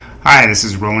Hi, this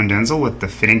is Roland Denzel with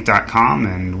thefitink.com,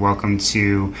 and welcome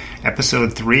to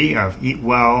episode 3 of Eat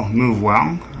Well, Move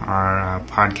Well, our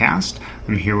podcast.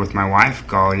 I'm here with my wife,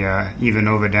 Galia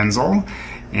Ivanova Denzel,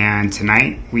 and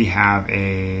tonight we have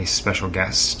a special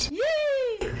guest.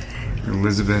 Yay!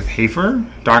 Elizabeth Hafer,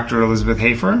 Dr. Elizabeth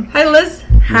Hafer. Hi, Liz.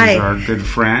 Hi. She's our good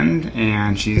friend,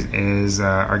 and she is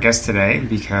our guest today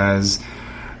because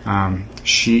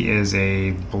she is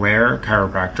a Blair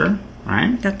chiropractor.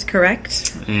 Right? That's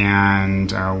correct.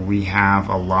 And we have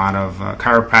a lot of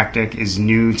chiropractic is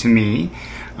new to me,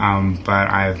 but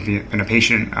I've been a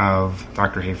patient of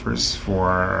Dr. Hafer's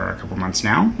for a couple months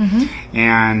now. Mm-hmm.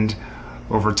 And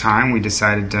over time, we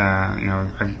decided,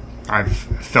 I've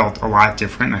felt a lot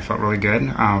different. I felt really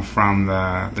good from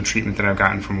the treatment that I've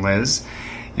gotten from Liz.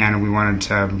 And we wanted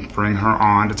to bring her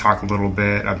on to talk a little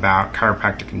bit about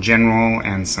chiropractic in general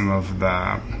and some of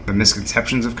the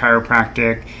misconceptions of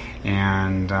chiropractic.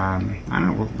 And I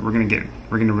don't know, we're going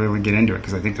to really get into it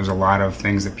because I think there's a lot of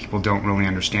things that people don't really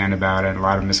understand about it, a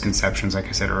lot of misconceptions, like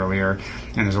I said earlier,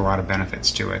 and there's a lot of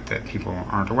benefits to it that people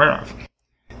aren't aware of.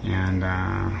 And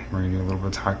we're going to do a little bit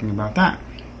of talking about that.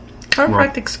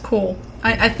 Chiropractic's cool.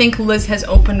 I think Liz has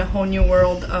opened a whole new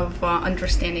world of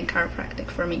understanding chiropractic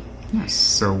for me. Yes.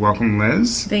 So welcome,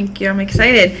 Liz. Thank you. I'm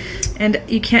excited. And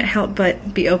you can't help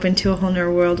but be open to a whole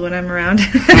new world when I'm around.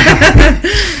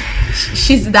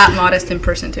 She's that modest in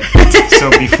person, too.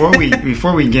 So before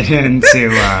we get into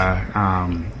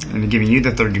giving you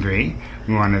the third degree,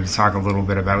 we wanted to talk a little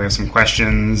bit about, we have some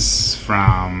questions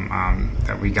from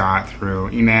that we got through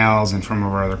emails and from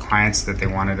our other clients that they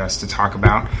wanted us to talk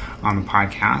about on the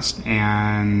podcast.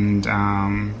 And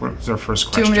what was our first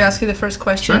question? Do you want me to ask you the first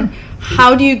question? Sure.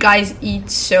 How do you guys eat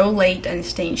so late and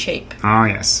stay in shape? Oh,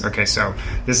 yes. Okay, so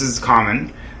this is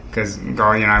common because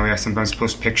Galia and I, we sometimes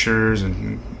post pictures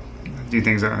and do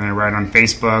things that I write on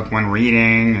Facebook when we're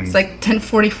eating. And it's like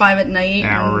 10:45 at night.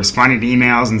 Yeah, we're responding to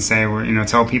emails and say,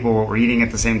 tell people what we're eating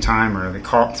at the same time, or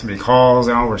somebody calls,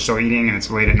 we're still eating and it's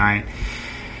late at night.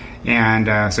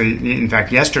 And so, in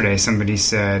fact, yesterday somebody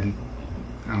said,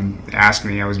 asked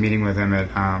me, I was meeting with him at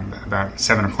about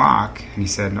 7 o'clock, and he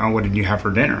said, what did you have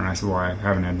for dinner? And I said, well, I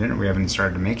haven't had dinner. We haven't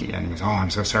started to make it yet. And he goes, I'm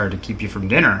so sorry to keep you from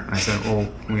dinner. And I said, well,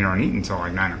 we don't eat until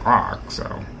like 9 o'clock,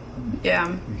 so...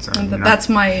 Yeah, so, that's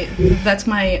my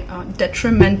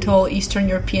detrimental Eastern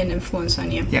European influence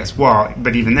on you. Yes, well,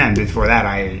 but even then, before that,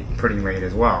 I ate pretty late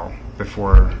as well.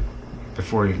 Before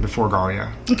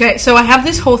Galia. Okay, so I have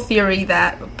this whole theory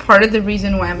that part of the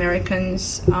reason why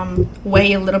Americans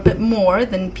weigh a little bit more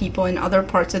than people in other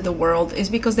parts of the world is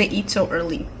because they eat so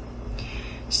early.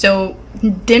 So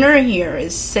dinner here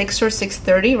is 6 or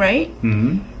 6:30, right?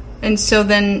 Mm-hmm. And so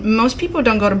then most people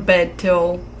don't go to bed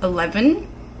till 11.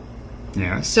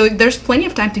 Yeah. So there's plenty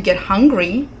of time to get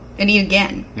hungry and eat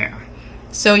again. Yeah.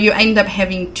 So you end up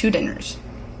having 2 dinners.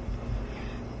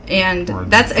 And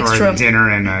that's extra. Or a dinner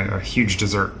and a huge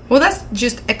dessert. Well, that's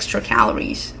just extra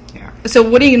calories. Yeah. So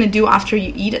what are you going to do after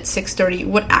you eat at 6:30?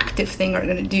 What active thing are you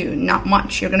going to do? Not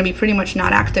much. You're going to be pretty much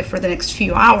not active for the next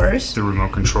few hours. The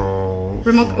remote control.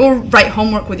 Or write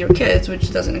homework with your kids,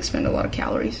 which doesn't expend a lot of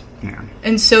calories. Yeah.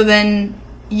 And so then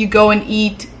you go and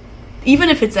eat. Even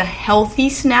if it's a healthy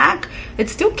snack,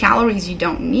 it's still calories you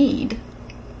don't need.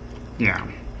 Yeah.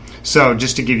 So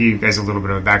just to give you guys a little bit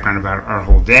of a background about our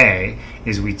whole day,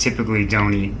 is we typically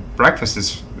don't eat breakfast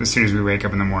as soon as we wake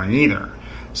up in the morning either.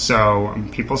 So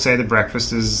people say that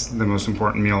breakfast is the most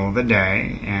important meal of the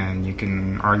day, and you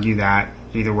can argue that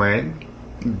either way,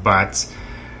 but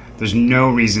there's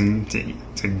no reason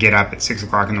to get up at 6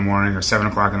 o'clock in the morning or 7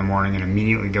 o'clock in the morning and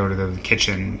immediately go to the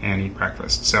kitchen and eat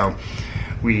breakfast. So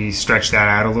we stretch that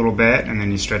out a little bit, and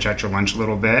then you stretch out your lunch a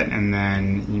little bit, and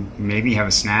then you maybe have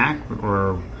a snack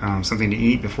or something to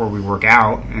eat before we work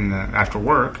out after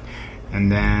work.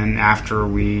 And then after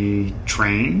we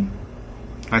train,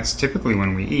 that's typically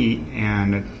when we eat,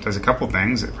 and it does a couple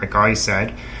things. Like Ali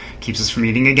said, keeps us from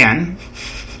eating again,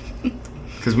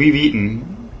 because we've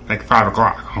eaten like 5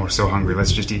 o'clock. We're so hungry,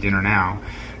 let's just eat dinner now.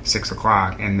 6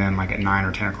 o'clock, and then like at 9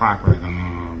 or 10 o'clock, we're like,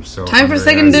 I'm so time hungry. for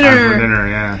second dinner. Time for dinner,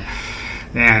 yeah.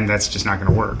 And that's just not going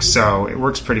to work. So it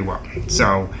works pretty well.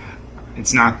 So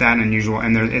it's not that unusual,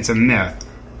 and it's a myth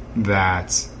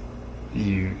that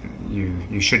you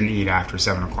shouldn't eat after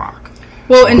 7 o'clock.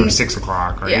 Well, or 6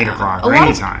 o'clock or 8 o'clock or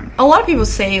any time. A lot of people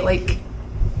say, like,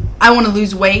 I want to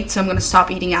lose weight, so I'm going to stop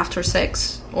eating after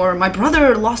 6. Or my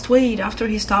brother lost weight after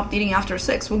he stopped eating after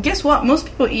 6. Well, guess what? Most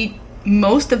people eat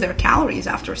most of their calories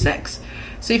after 6.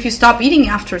 So if you stop eating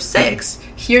after 6,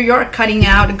 here you're cutting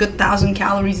out a good 1,000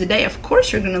 calories a day. Of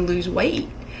course you're going to lose weight.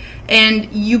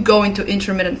 And you go into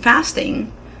intermittent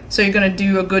fasting. So you're going to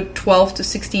do a good 12 to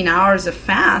 16 hours of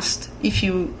fast if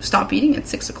you stop eating at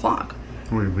 6 o'clock.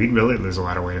 We'd really lose a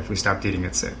lot of weight if we stopped eating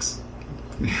at 6.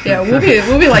 Yeah,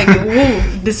 we'll be like,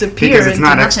 we'll disappear because it's into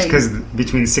not nothing. because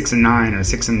between 6 and 9 or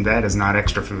 6 in bed is not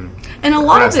extra food. And a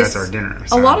lot of that's this, our dinner.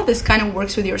 a lot of this kind of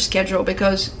works with your schedule,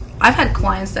 because I've had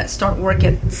clients that start work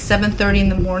at 7:30 in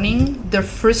the morning. Their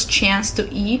first chance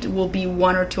to eat will be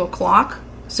 1 or 2 o'clock.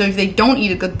 So if they don't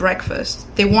eat a good breakfast,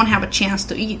 they won't have a chance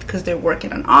to eat because they're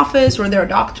working in an office or they're a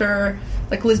doctor.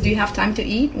 Like, Liz, do you have time to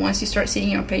eat once you start seeing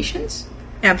your patients?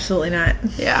 Absolutely not.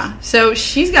 Yeah. So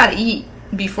she's got to eat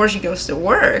before she goes to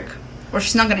work, or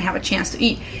she's not going to have a chance to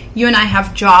eat. You and I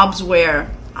have jobs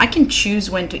where I can choose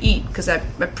when to eat because I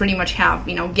pretty much have,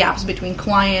 gaps between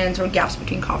clients or gaps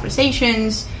between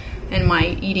conversations, and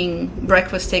my eating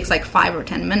breakfast takes like 5 or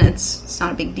 10 minutes. It's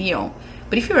not a big deal.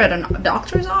 But if you're at a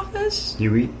doctor's office...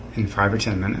 You eat in 5 or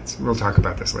 10 minutes? We'll talk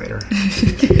about this later.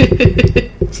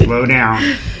 Slow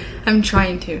down. I'm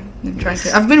trying to.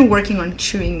 I've been working on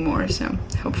chewing more, so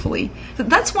hopefully.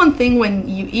 That's one thing, when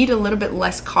you eat a little bit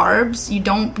less carbs, you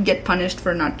don't get punished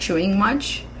for not chewing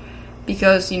much,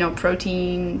 because,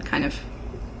 protein kind of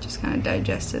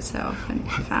digests itself and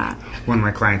fat. One of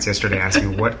my clients yesterday asked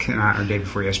me, or day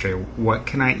before yesterday, what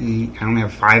can I eat? I only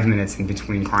have 5 minutes in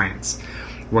between clients.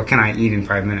 What can I eat in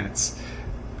 5 minutes?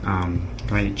 Can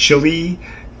I eat chili?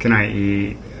 Can I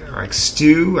eat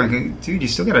stew? Dude, you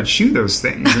still gotta chew those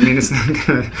things. I mean, it's not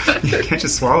gonna, you can't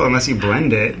just swallow unless you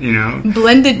blend it,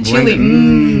 Blended chili.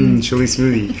 Chili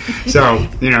smoothie. So,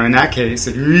 in that case,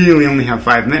 if you really only have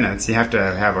 5 minutes, you have to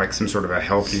have some sort of a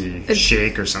healthy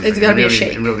shake or something. It's gotta be a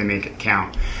shake. And really make it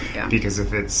count. Yeah. Because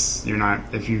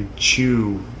if you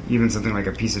chew even something like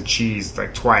a piece of cheese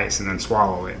twice and then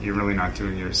swallow it, you're really not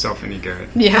doing yourself any good.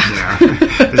 Yeah.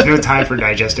 There's no time for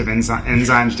digestive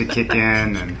enzymes to kick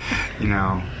in, and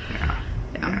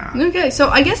Yeah. Okay, so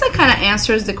I guess that kind of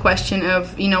answers the question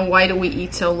of, why do we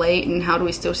eat so late and how do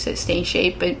we still stay in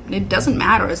shape? But it doesn't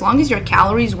matter. As long as your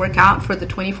calories work out for the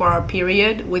 24-hour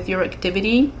period with your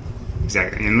activity.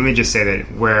 Exactly. And let me just say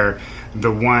that where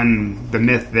the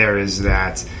myth there is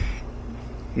that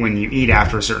when you eat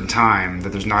after a certain time, that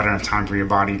there's not enough time for your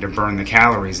body to burn the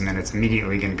calories, and then it's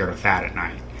immediately going to go to fat at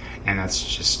night. And that's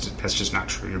just not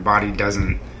true. Your body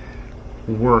doesn't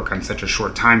work on such a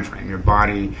short time frame. Your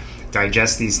body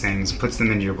digests these things, puts them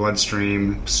into your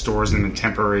bloodstream, stores them in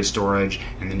temporary storage,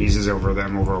 and then uses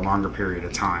them over a longer period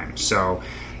of time. So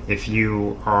if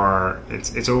you are,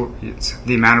 it's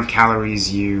the amount of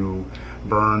calories you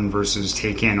burn versus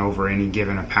take in over any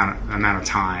given amount of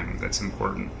time that's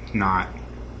important, not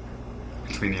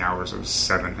between the hours of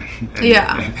 7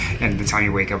 and the time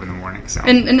you wake up in the morning. So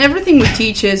and everything we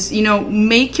teach is,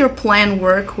 make your plan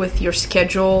work with your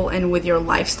schedule and with your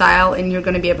lifestyle, and you're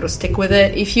going to be able to stick with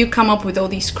it. If you come up with all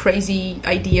these crazy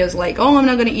ideas like, I'm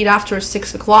not going to eat after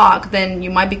 6 o'clock, then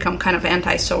you might become kind of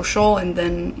antisocial, and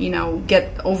then,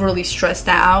 get overly stressed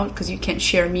out because you can't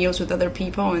share meals with other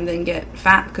people, and then get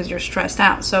fat because you're stressed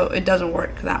out. So it doesn't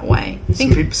work that way.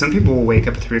 Some people will wake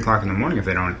up at 3 o'clock in the morning if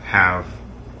they don't have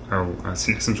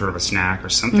some sort of a snack or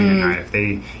something at night. If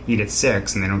they eat at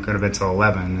 6 and they don't go to bed till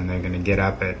 11, and they're going to get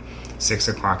up at 6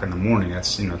 o'clock in the morning,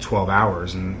 that's 12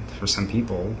 hours, and for some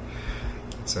people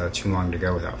it's too long to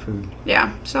go without food.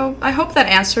 Yeah, so I hope that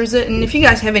answers it. And if you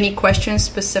guys have any questions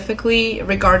specifically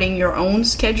regarding your own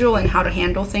schedule and how to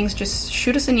handle things, just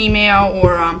shoot us an email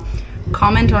or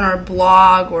comment on our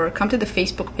blog, or come to the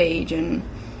Facebook page and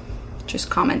just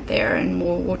comment there, and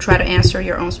we'll try to answer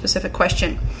your own specific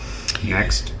question.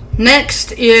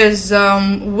 Next is,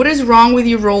 what is wrong with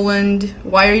you, Roland?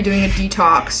 Why are you doing a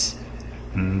detox?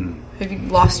 Have you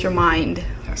lost your mind?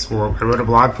 Yes, well, I wrote a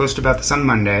blog post about this on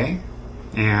Monday,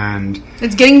 and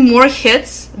it's getting more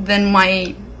hits than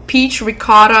my peach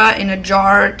ricotta in a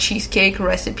jar cheesecake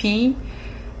recipe.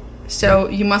 So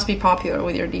you must be popular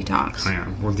with your detox. Oh, yeah.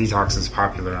 Well, detox is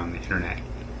popular on the internet.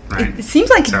 Right? It seems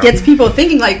like it gets people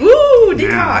thinking like, ooh,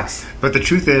 detox. Yeah. But the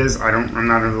truth is, I don't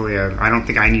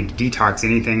think I need to detox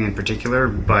anything in particular,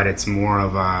 but it's more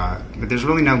of but there's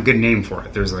really no good name for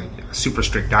it. There's a super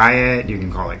strict diet. You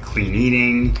can call it clean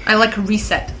eating. I like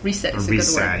reset. Reset is a good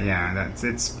word. Yeah.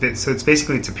 It's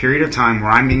basically a period of time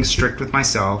where I'm being strict with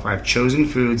myself. I've chosen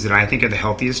foods that I think are the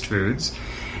healthiest foods,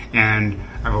 and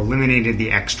I've eliminated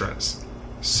the extras.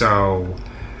 So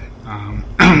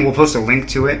we'll post a link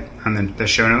to it on the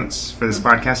show notes for this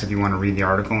podcast if you want to read the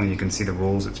article, and you can see the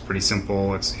rules. It's pretty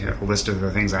simple. It's a list of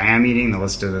the things I am eating, the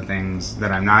list of the things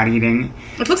that I'm not eating.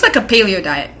 It looks like a paleo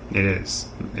diet. It is.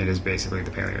 It is basically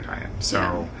the paleo diet.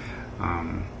 So,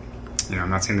 I'm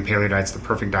not saying the paleo diet's the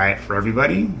perfect diet for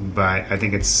everybody, but I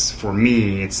think for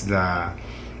me, it's the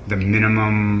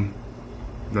minimum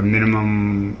the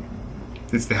minimum.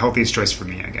 It's the healthiest choice for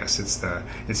me, I guess. It's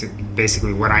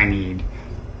basically what I need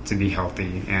to be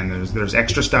healthy, and there's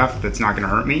extra stuff that's not going to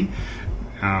hurt me,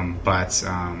 but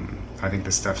I think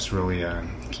this stuff's really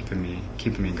keeping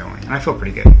me going, and I feel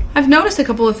pretty good. I've noticed a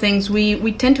couple of things.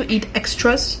 We tend to eat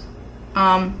extras.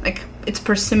 Like it's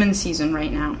persimmon season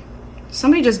right now.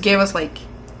 Somebody just gave us like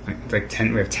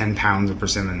 10. We have 10 pounds of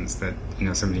persimmons that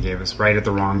somebody gave us right at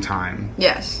the wrong time.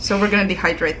 Yes, so we're going to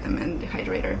dehydrate them in the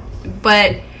dehydrator.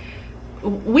 But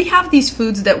we have these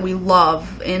foods that we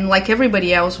love, and like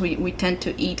everybody else, we tend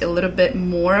to eat a little bit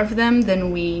more of them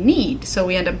than we need. So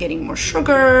we end up getting more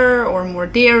sugar or more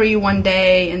dairy one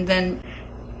day, and then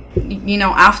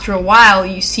after a while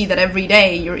you see that every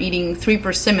day you're eating 3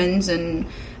 persimmons and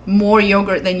more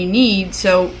yogurt than you need.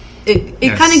 So it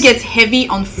Yes. kind of gets heavy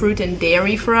on fruit and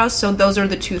dairy for us. So those are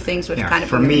the two things we've kind of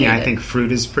for me, I eliminated. think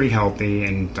fruit is pretty healthy,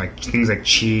 and like things like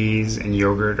cheese and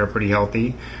yogurt are pretty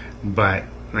healthy. But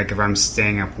like if I'm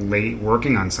staying up late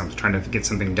working on something, trying to get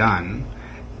something done,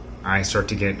 I start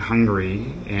to get hungry,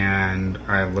 and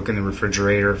I look in the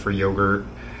refrigerator for yogurt,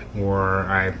 or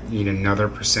I eat another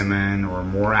persimmon or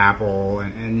more apple,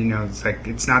 and it's like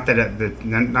it's not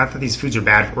that these foods are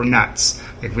bad, or nuts.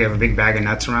 Like if we have a big bag of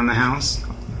nuts around the house,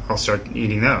 I'll start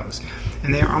eating those,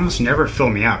 and they almost never fill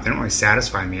me up. They don't really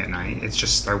satisfy me at night. It's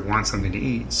just I want something to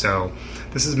eat. So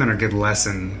this has been a good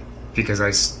lesson, because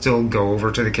I still go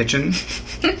over to the kitchen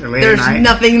late There's at night.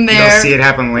 nothing there. You'll see it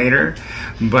happen later.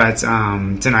 But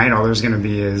tonight, all there's going to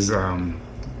be is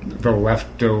the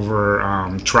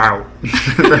leftover trout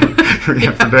for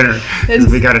dinner. 'Cause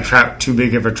we got a trout, too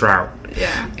big of a trout.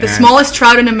 Yeah. The And- smallest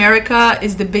trout in America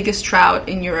is the biggest trout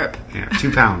in Europe. Yeah,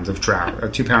 2 pounds of trout, a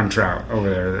 2-pound trout over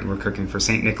there that we're cooking for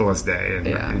St. Nicholas Day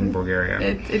in Bulgaria.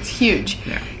 It's huge.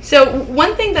 Yeah. So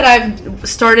one thing that I've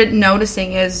started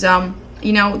noticing is,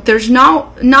 there's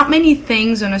not many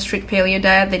things on a strict paleo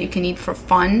diet that you can eat for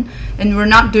fun, and we're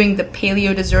not doing the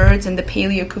paleo desserts and the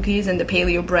paleo cookies and the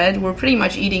paleo bread. We're pretty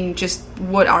much eating just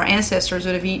what our ancestors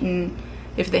would have eaten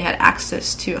if they had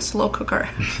access to a slow cooker.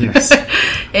 Yes.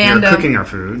 And we're cooking our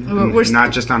food, we're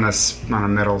not just on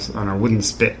a wooden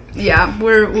spit. Yeah,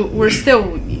 we're still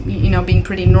being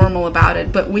pretty normal about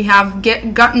it, but we have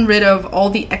gotten rid of all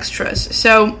the extras.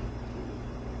 So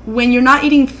when you're not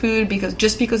eating food because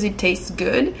it tastes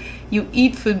good, you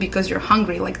eat food because you're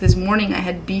hungry. Like this morning I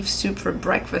had beef soup for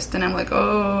breakfast, and I'm like,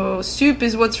 oh, soup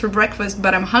is what's for breakfast,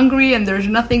 but I'm hungry and there's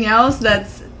nothing else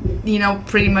that's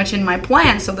pretty much in my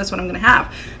plan, so that's what I'm gonna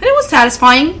have. And it was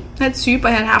satisfying. I had soup,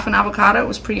 I had half an avocado. It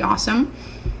was pretty awesome.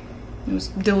 It was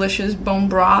delicious bone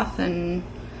broth and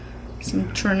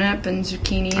some turnip and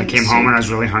zucchini. I came home and I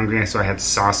was really hungry, so I had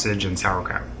sausage and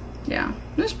sauerkraut. Yeah,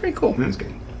 it was pretty cool. That was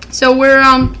good. So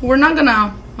we're not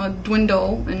gonna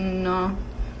dwindle and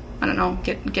I don't know,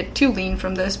 get too lean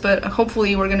from this, but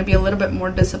hopefully we're gonna be a little bit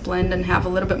more disciplined and have a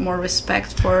little bit more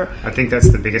respect for. I think that's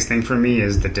the biggest thing for me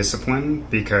is the discipline,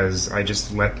 because I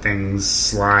just let things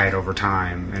slide over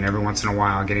time, and every once in a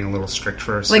while getting a little strict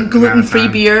for a certain Like gluten-free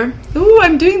amount of time. beer. Ooh,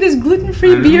 I'm doing this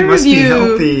gluten-free I know, beer must be review.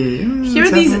 healthy. Here are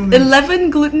Let's these have them. 11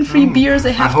 gluten-free beers.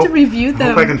 I have to review I them.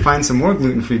 hope I can find some more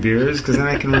gluten-free beers, because then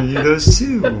I can review those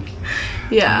too.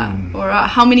 Yeah, or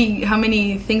how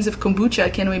many things of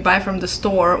kombucha can we buy from the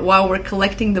store while we're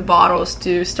collecting the bottles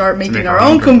to start making make our our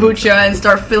own own kombucha and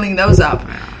start filling those up?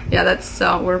 Yeah, that's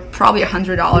we're probably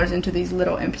 $100 into these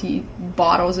little empty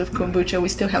bottles of kombucha. We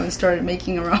still haven't started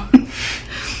making our own.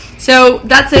 So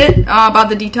that's it about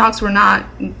the detox. We're not,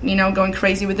 going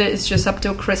crazy with it. It's just up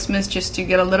till Christmas, just to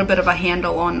get a little bit of a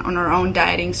handle on our own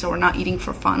dieting. So we're not eating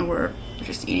for fun. We're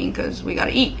just eating because we got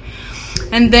to eat.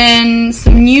 And then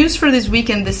some news for this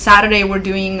weekend. This Saturday, we're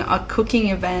doing a cooking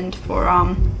event for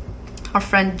our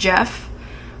friend Jeff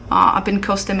up in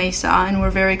Costa Mesa, and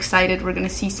we're very excited. We're going to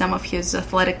see some of his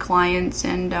athletic clients,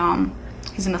 and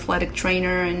he's an athletic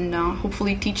trainer, and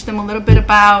hopefully teach them a little bit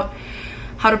about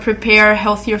how to prepare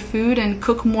healthier food and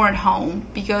cook more at home,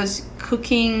 because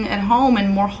cooking at home and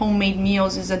more homemade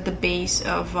meals is at the base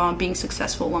of being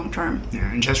successful long term.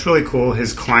 Yeah, and Jeff's really cool.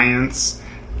 His clients,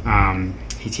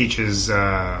 he teaches.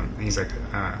 He's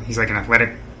like an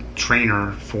athletic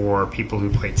trainer for people who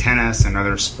play tennis and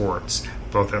other sports,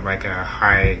 both at like a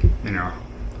high,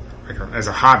 as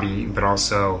a hobby, but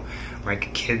also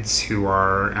like kids who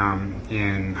are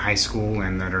in high school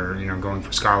and that are going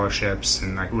for scholarships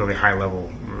and like really high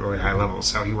level.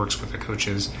 So he works with the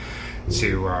coaches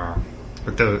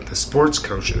with the sports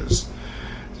coaches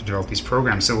to develop these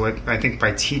programs. So I think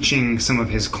by teaching some of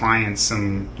his clients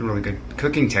some really good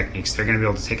cooking techniques, they're going to be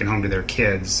able to take it home to their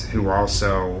kids who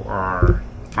also are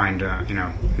find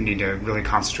who need to really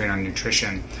concentrate on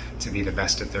nutrition to be the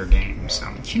best at their game. So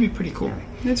it should be pretty cool.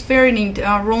 It's very neat.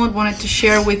 Roland wanted to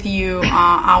share with you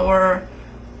our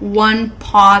 1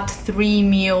 pot 3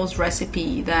 meals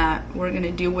recipe that we're going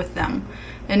to do with them.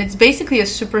 And it's basically a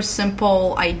super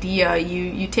simple idea.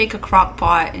 You take a crock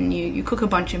pot and you cook a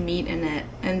bunch of meat in it,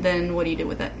 and then what do you do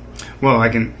with it? Well,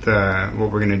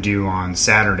 what we're going to do on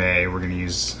Saturday, we're going to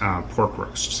use pork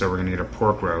roast. So we're going to get a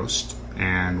pork roast,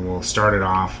 and we'll start it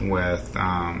off with,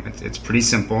 it's pretty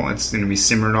simple. It's going to be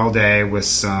simmered all day with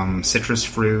some citrus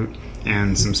fruit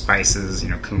and some spices,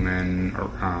 cumin,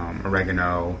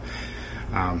 oregano,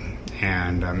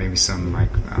 and maybe some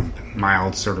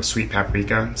mild sort of sweet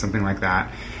paprika, something like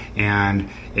that. And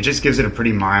it just gives it a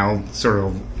pretty mild sort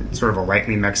of a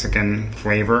lightly Mexican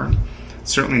flavor.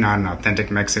 Certainly not an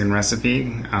authentic Mexican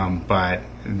recipe, but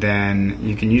then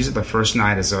you can use it the first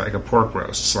night as like a pork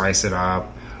roast. Slice it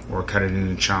up or cut it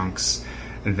into chunks.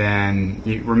 Then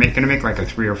we're going to make like a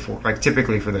 3 or 4, like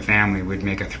typically for the family, we'd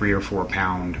make a 3 or 4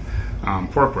 pound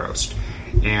pork roast.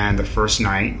 And the first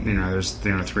night, there's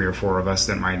 3 or 4 of us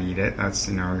that might eat it. That's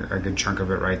a good chunk of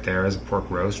it right there as a pork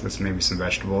roast with maybe some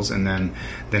vegetables. And then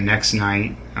the next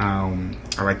night, I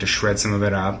like to shred some of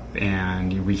it up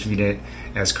and you reheat it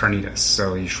as carnitas.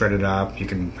 So you shred it up, you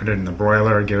can put it in the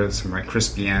broiler, give it some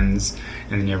crispy ends,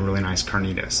 and then you have really nice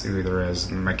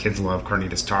carnitas. My kids love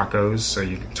carnitas tacos, so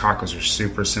tacos are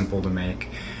super simple to make,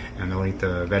 and they'll eat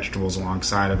the vegetables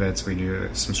alongside of it. So we do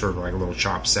some sort of like a little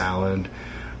chopped salad.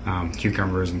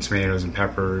 Cucumbers and tomatoes and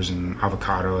peppers and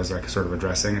avocado as like sort of a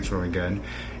dressing. It's really good.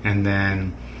 And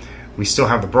then we still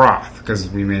have the broth because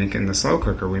we make it in the slow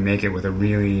cooker. We make it with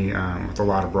with a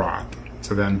lot of broth.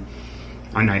 So then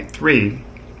on night 3,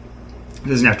 it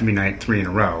doesn't have to be night 3 in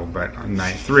a row, but on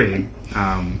night 3,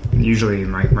 usually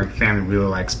my family really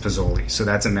likes pozole. So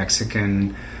that's a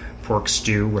Mexican pork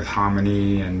stew with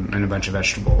hominy and a bunch of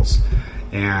vegetables.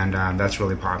 And that's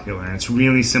really popular, and it's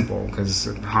really simple because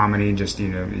hominy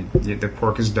the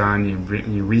pork is done.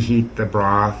 You reheat the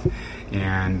broth,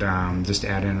 and just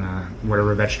add in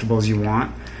whatever vegetables you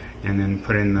want, and then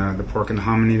put in the pork and the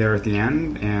hominy there at the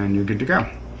end, and you're good to go.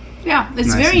 Yeah, it's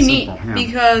nice very neat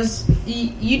because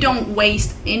you don't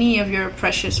waste any of your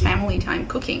precious family time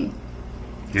cooking.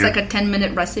 It's like a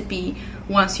 10-minute recipe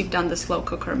once you've done the slow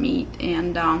cooker meat.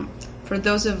 And for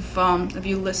those of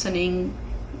you listening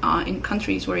in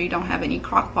countries where you don't have any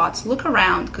crock pots, look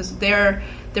around because they're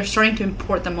starting to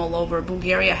import them all over.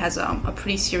 Bulgaria has a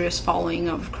pretty serious following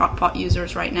of crock pot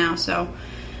users right now. So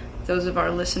those of our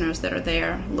listeners that are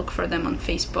there, look for them on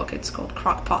Facebook. It's called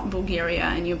Crockpot Bulgaria,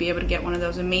 and you'll be able to get one of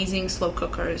those amazing slow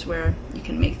cookers where you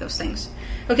can make those things.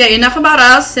 Okay, enough about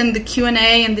us and the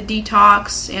Q&A and the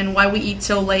detox and why we eat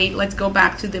so late. Let's go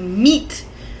back to the meat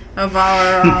of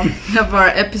our of our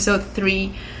episode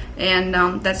 3, and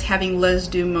that's having Liz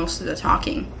do most of the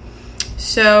talking.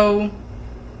 So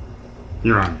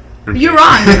you're on. Okay. You're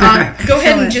on. Go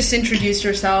ahead and just introduce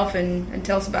yourself and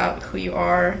tell us about who you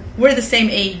are. We're the same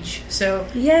age, so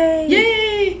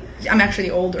yay! I'm actually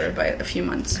older by a few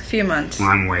months. Well,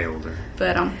 I'm way older.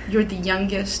 But you're the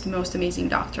youngest, most amazing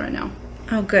doctor I know.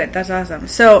 Oh, good. That's awesome.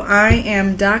 So I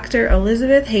am Dr.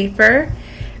 Elizabeth Hafer.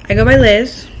 I go by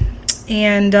Liz,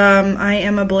 and I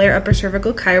am a Blair upper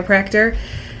cervical chiropractor.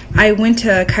 I went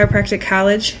to chiropractic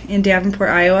college in Davenport,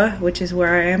 Iowa, which is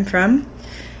where I am from.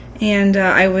 And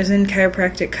I was in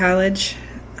chiropractic college,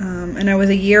 and I was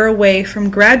a year away from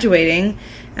graduating,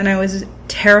 and I was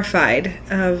terrified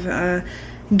of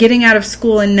getting out of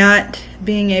school and not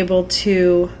being able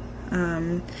to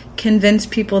convince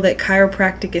people that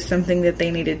chiropractic is something that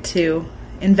they needed to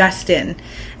invest in.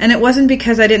 And it wasn't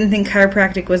because I didn't think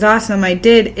chiropractic was awesome. I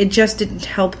did. It just didn't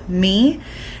help me.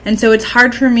 And so it's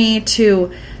hard for me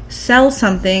to sell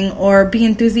something or be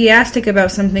enthusiastic about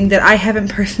something that I haven't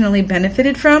personally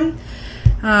benefited from.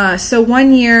 So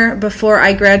 1 year before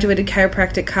I graduated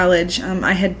chiropractic college,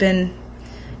 I had been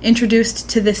introduced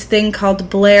to this thing called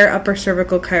Blair upper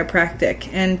cervical chiropractic.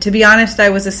 And to be honest, I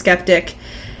was a skeptic.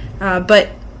 But,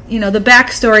 the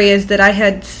backstory is that I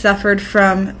had suffered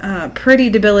from pretty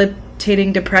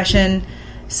debilitating depression,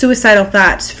 suicidal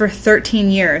thoughts for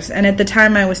 13 years, and at the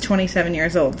time I was 27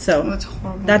 years old, so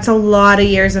that's a lot of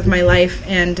years of my life,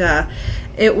 and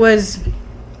it was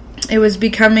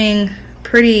becoming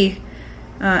pretty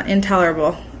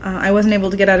intolerable. I wasn't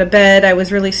able to get out of bed. I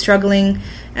was really struggling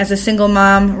as a single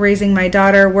mom, raising my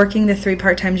daughter, working the 3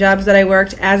 part-time jobs that I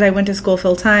worked as I went to school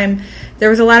full-time. There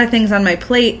was a lot of things on my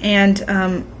plate, and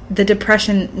the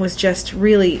depression was just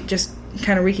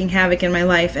kind of wreaking havoc in my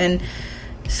life. And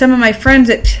some of my friends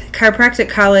at chiropractic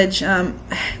college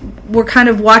were kind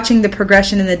of watching the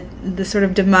progression and the sort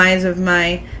of demise of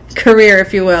my career,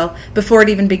 if you will, before it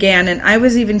even began. And I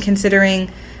was even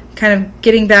considering kind of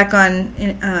getting back on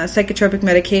psychotropic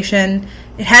medication.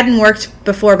 It hadn't worked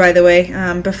before, by the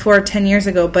way, before 10 years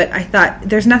ago, but I thought,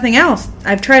 there's nothing else.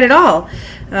 I've tried it all.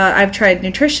 I've tried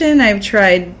nutrition, I've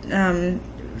tried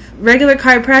regular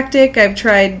chiropractic, I've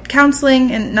tried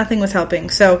counseling, and nothing was helping.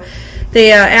 So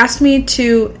they asked me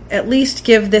to at least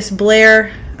give this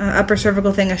Blair upper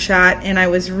cervical thing a shot, and I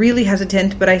was really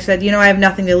hesitant, but I said, I have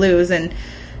nothing to lose. And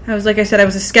I was, like I said, I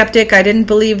was a skeptic. I didn't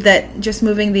believe that just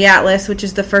moving the atlas, which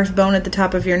is the first bone at the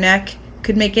top of your neck,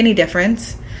 could make any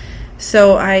difference.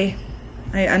 So I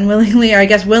unwillingly, or I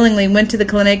guess willingly, went to the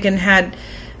clinic and had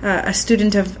a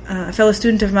fellow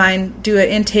student of mine do an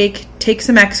intake, take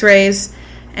some x-rays,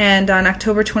 and on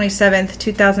October 27th,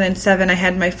 2007, I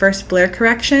had my first Blair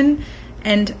correction,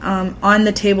 and on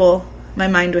the table, my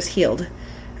mind was healed.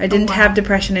 I didn't have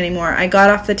depression anymore. I got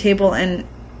off the table and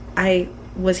I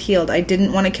was healed. I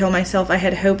didn't want to kill myself. I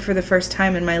had hope for the first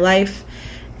time in my life.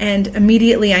 And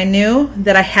immediately I knew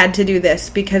that I had to do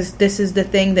this because this is the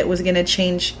thing that was going to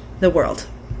change the world.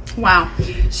 Wow.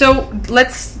 So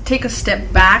let's take a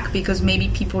step back because maybe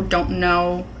people don't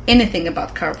know anything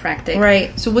about chiropractic.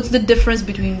 Right. So what's the difference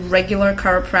between regular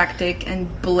chiropractic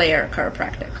and Blair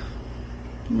chiropractic?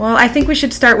 Well, I think we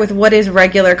should start with what is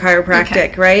regular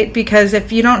chiropractic, right? Because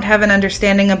if you don't have an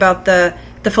understanding about the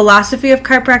philosophy of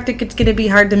chiropractic, it's going to be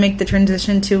hard to make the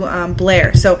transition to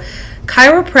Blair. So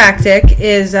chiropractic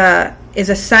is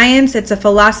a science, it's a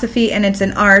philosophy, and it's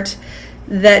an art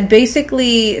that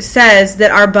basically says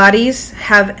that our bodies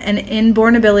have an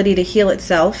inborn ability to heal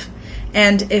itself.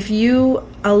 And if you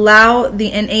allow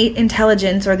the innate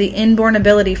intelligence or the inborn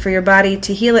ability for your body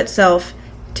to heal itself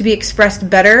to be expressed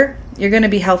better, you're going to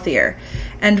be healthier.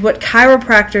 And what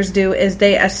chiropractors do is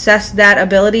they assess that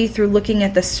ability through looking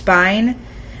at the spine.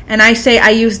 And I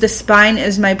use the spine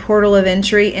as my portal of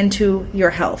entry into your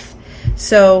health.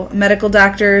 So medical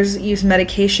doctors use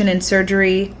medication and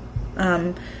surgery.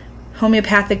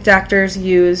 Homeopathic doctors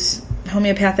use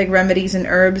homeopathic remedies and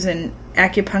herbs, and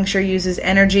acupuncture uses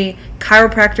energy.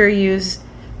 Chiropractor use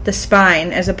the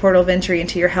spine as a portal of entry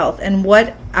into your health. And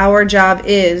what our job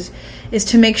is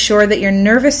to make sure that your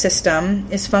nervous system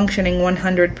is functioning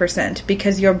 100%,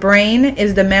 because your brain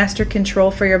is the master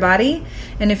control for your body.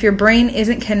 And if your brain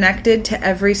isn't connected to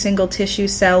every single tissue,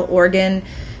 cell, organ,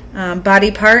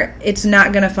 body part, it's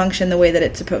not going to function the way that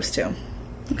it's supposed to.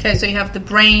 Okay, so you have the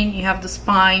brain, you have the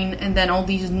spine, and then all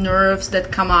these nerves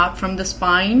that come out from the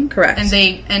spine. Correct. And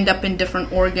they end up in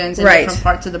different organs and different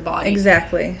parts of the body.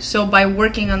 Exactly. So by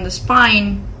working on the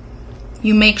spine,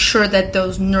 you make sure that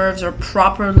those nerves are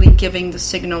properly giving the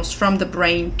signals from the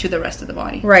brain to the rest of the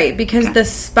body. Right, because the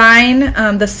spine,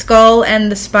 the skull and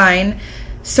the spine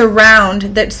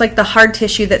that's like the hard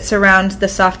tissue that surrounds the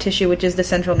soft tissue, which is the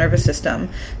central nervous system.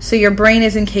 So your brain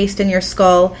is encased in your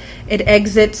skull. It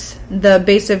exits the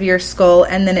base of your skull,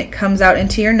 and then it comes out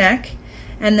into your neck.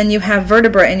 And then you have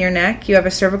vertebra in your neck. You have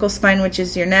a cervical spine, which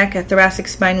is your neck, a thoracic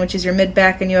spine, which is your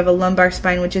mid-back, and you have a lumbar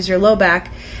spine, which is your low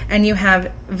back. And you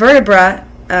have vertebra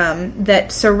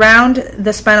that surround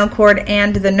the spinal cord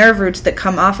and the nerve roots that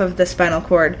come off of the spinal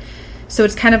cord. So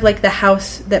it's kind of like the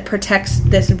house that protects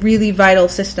this really vital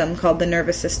system called the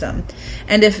nervous system.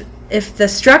 And if the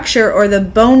structure or the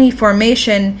bony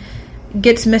formation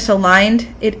gets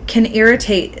misaligned, it can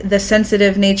irritate the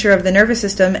sensitive nature of the nervous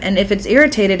system. And if it's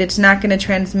irritated, it's not going to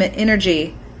transmit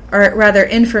energy, or rather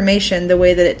information, the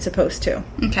way that it's supposed to.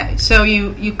 Okay, so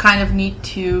you kind of need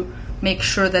to make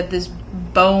sure that this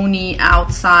bony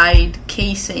outside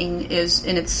casing is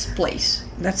in its place.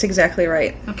 That's exactly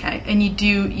right. Okay, and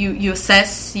you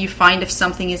assess, you find if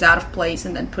something is out of place,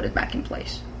 and then put it back in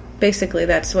place. Basically,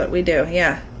 that's what we do,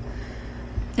 yeah.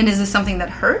 And is this something that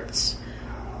hurts?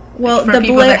 Well, for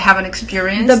people that haven't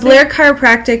experienced the Blair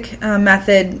chiropractic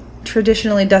method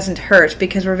traditionally doesn't hurt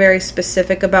because we're very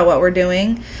specific about what we're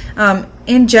doing.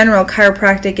 In general,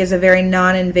 chiropractic is a very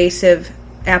non-invasive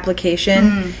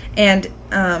application, and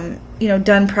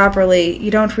done properly,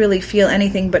 you don't really feel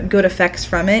anything but good effects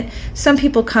from it. Some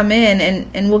people come in,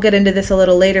 and we'll get into this a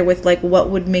little later with like what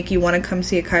would make you want to come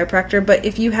see a chiropractor, but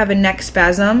if you have a neck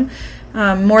spasm,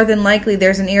 more than likely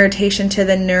there's an irritation to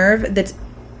the nerve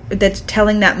that's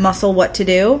telling that muscle what to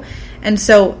do. And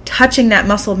so touching that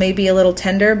muscle may be a little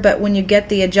tender, but when you get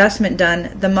the adjustment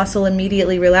done, the muscle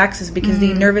immediately relaxes because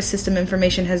the nervous system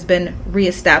information has been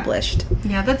reestablished.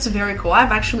 Yeah, that's very cool.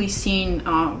 I've actually seen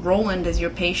Roland as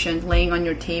your patient laying on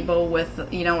your table with, a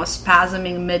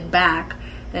spasming mid-back.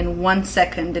 Then 1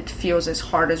 second it feels as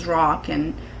hard as rock,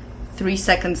 and 3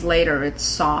 seconds later it's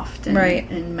soft and, Right.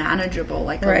 and manageable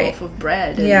like Right. a loaf of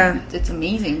bread. And Yeah. it's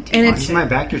amazing to And watch It's it. my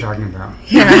back you're talking about.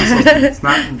 Yeah. It's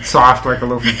not soft like a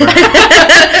loaf of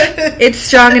bread. It's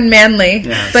strong and manly,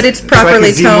 Yeah, but it's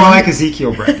properly like toned. more like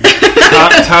Ezekiel bread.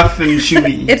 Tough and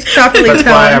chewy. It's properly but toned.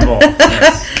 pliable.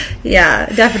 Yes. Yeah,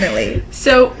 definitely.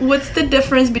 So what's the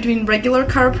difference between regular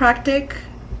chiropractic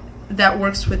that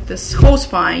works with this whole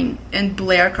spine and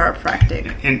Blair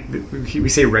chiropractic? And we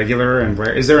say regular and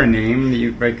where is there a name that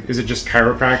you like? Is it just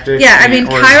chiropractic? Yeah, I mean,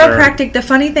 Or is there- chiropractic, the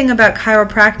funny thing about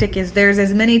chiropractic is there's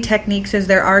as many techniques as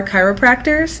there are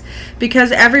chiropractors,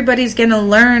 because everybody's going to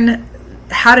learn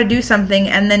how to do something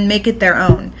and then make it their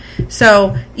own.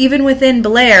 So even within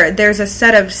Blair, there's a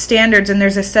set of standards and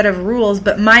there's a set of rules,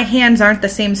 but my hands aren't the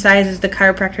same size as the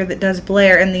chiropractor that does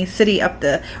Blair in the city up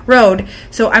the road,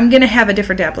 so I'm going to have a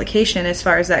different application as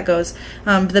far as that goes.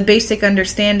 The basic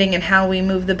understanding and how we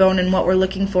move the bone and what we're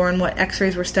looking for and what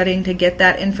x-rays we're studying to get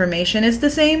that information is the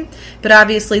same, but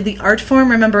obviously the art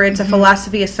form, remember it's a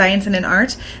philosophy, a science, and an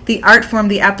art. The art form,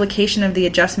 the application of the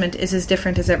adjustment is as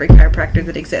different as every chiropractor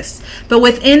that exists. But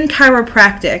within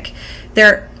chiropractic,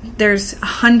 there's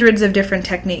hundreds of different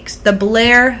techniques. The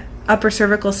Blair upper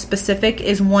cervical specific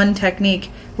is one technique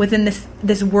within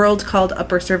this world called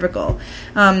upper cervical.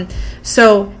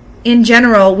 So in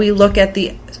general, we look at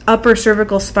the upper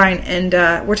cervical spine, and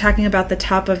we're talking about the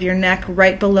top of your neck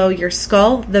right below your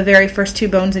skull, the very first two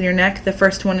bones in your neck. The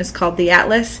first one is called the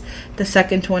atlas, the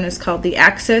second one is called the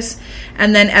axis,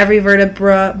 and then every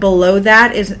vertebra below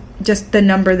that is just the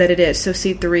number that it is. So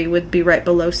C3 would be right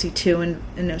below C2 and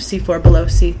C4 below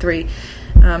C3,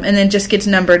 and then just gets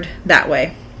numbered that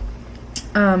way.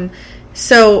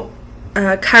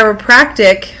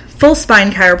 Chiropractic, full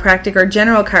spine chiropractic or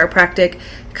general chiropractic,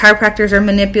 chiropractors are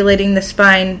manipulating the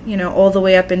spine, all the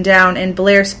way up and down, and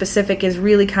Blair specific is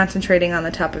really concentrating on the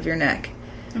top of your neck.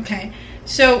 Okay.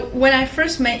 So when I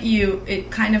first met you, it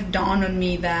kind of dawned on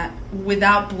me that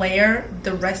without Blair,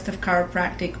 the rest of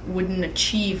chiropractic wouldn't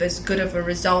achieve as good of a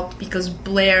result, because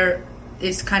Blair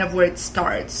is kind of where it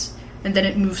starts and then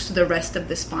it moves to the rest of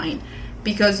the spine.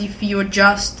 Because if you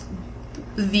adjust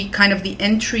the kind of the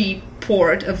entry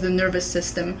port of the nervous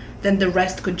system, then the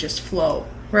rest could just flow.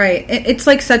 Right. It's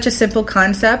like such a simple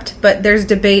concept, but there's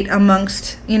debate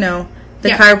amongst, the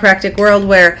Yeah. chiropractic world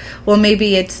where, well,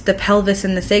 maybe it's the pelvis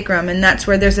and the sacrum, and that's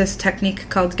where there's this technique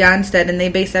called Gonstead, and they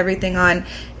base everything on,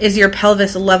 is your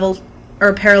pelvis level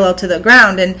or parallel to the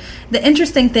ground? And the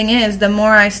interesting thing is, the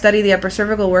more I study the upper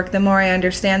cervical work, the more I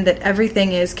understand that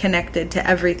everything is connected to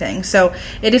everything. So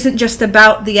it isn't just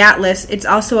about the atlas, it's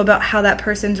also about how that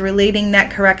person's relating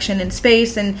that correction in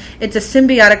space, and it's a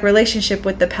symbiotic relationship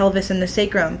with the pelvis and the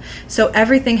sacrum. So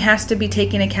everything has to be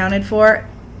taken accounted for,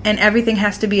 and everything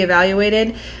has to be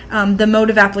evaluated. The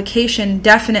mode of application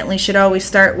definitely should always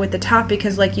start with the top,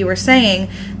 because like you were saying,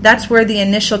 that's where the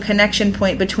initial connection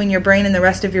point between your brain and the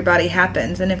rest of your body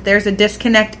happens. And if there's a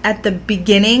disconnect at the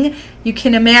beginning, you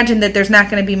can imagine that there's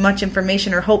not going to be much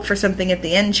information or hope for something at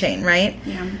the end chain, right?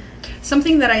 Yeah.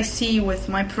 Something that I see with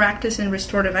my practice in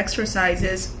restorative exercise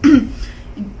is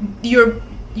your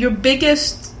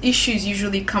biggest issues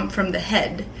usually come from the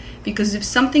head, because if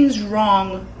something's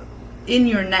wrong in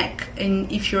your neck,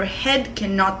 and if your head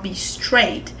cannot be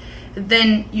straight,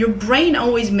 then your brain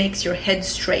always makes your head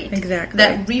straight. Exactly.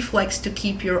 That reflex to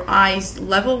keep your eyes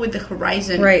level with the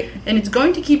horizon. Right. And it's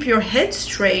going to keep your head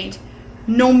straight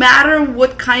no matter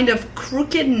what kind of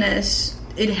crookedness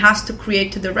it has to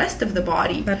create to the rest of the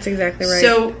body. That's exactly right.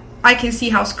 So I can see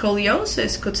how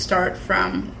scoliosis could start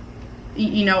from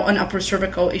an upper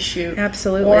cervical issue.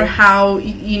 Absolutely. Or how,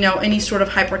 any sort of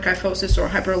hyperkyphosis or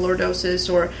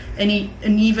hyperlordosis or an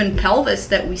uneven pelvis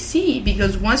that we see,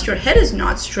 because once your head is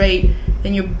not straight,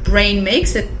 then your brain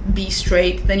makes it be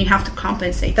straight, then you have to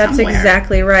compensate That's somewhere.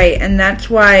 exactly right. And that's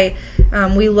why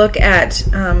we look at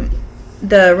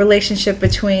the relationship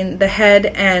between the head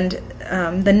and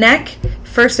the neck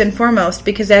first and foremost,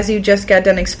 because as you just got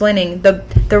done explaining,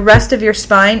 the rest of your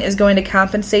spine is going to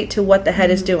compensate to what the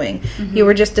head is doing. Mm-hmm. You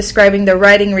were just describing the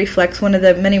righting reflex, one of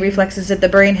the many reflexes that the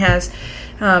brain has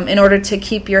in order to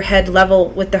keep your head level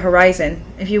with the horizon.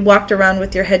 If you walked around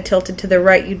with your head tilted to the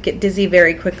right, you'd get dizzy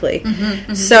very quickly. Mm-hmm,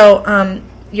 mm-hmm. So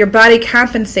your body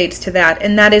compensates to that,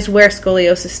 and that is where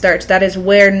scoliosis starts. That is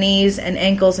where knees and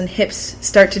ankles and hips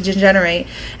start to degenerate.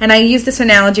 And I use this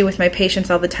analogy with my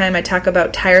patients all the time. I talk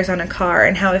about tires on a car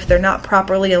and how if they're not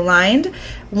properly aligned,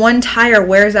 one tire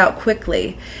wears out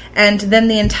quickly, and then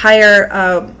the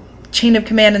entire chain of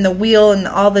command and the wheel and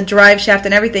all the drive shaft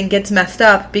and everything gets messed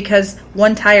up because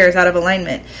one tire is out of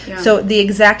alignment. Yeah. So the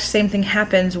exact same thing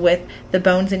happens with the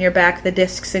bones in your back, the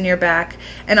discs in your back,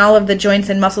 and all of the joints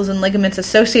and muscles and ligaments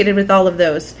associated with all of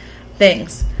those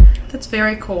things. That's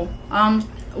very cool.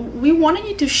 We wanted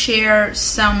you to share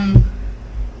some,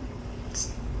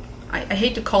 I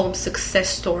hate to call them success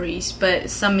stories, but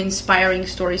some inspiring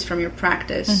stories from your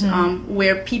practice,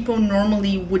 where people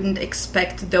normally wouldn't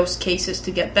expect those cases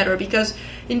to get better. Because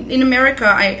in America,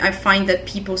 I find that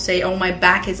people say, oh, my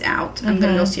back is out, I'm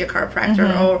going to go see a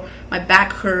chiropractor, or my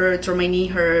back hurts, or my knee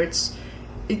hurts.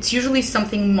 It's usually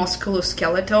something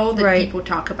musculoskeletal that people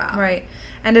talk about. Right.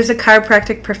 And as a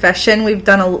chiropractic profession, we've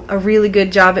done a really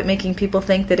good job at making people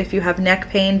think that if you have neck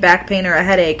pain, back pain, or a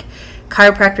headache,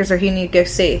 chiropractors are who you need to go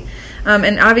see.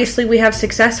 And obviously we have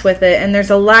success with it, and there's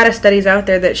a lot of studies out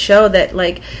there that show that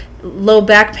like low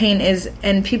back pain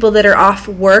and people that are off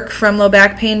work from low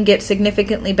back pain get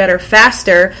significantly better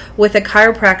faster with a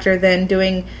chiropractor than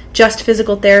doing just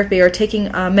physical therapy or taking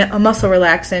a muscle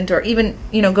relaxant, or even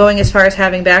going as far as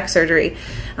having back surgery.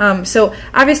 So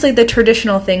obviously the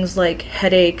traditional things like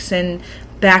headaches and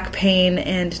back pain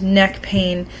and neck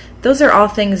pain, those are all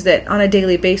things that on a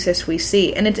daily basis we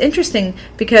see. And it's interesting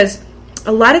because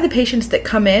a lot of the patients that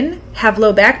come in have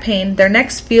low back pain, their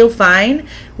necks feel fine.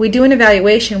 We do an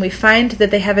evaluation, we find that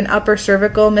they have an upper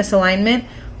cervical misalignment.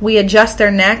 We adjust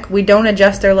their neck, we don't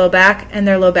adjust their low back, and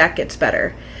their low back gets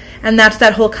better. And that's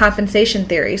that whole compensation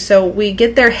theory. So we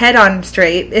get their head on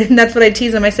straight, and that's what I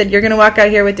tease them. I said, you're going to walk out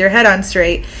here with your head on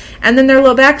straight. And then their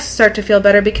low backs start to feel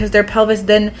better because their pelvis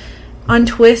then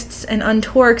untwists and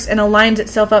untorques and aligns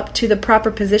itself up to the proper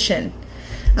position.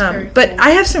 But cool.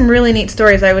 I have some really neat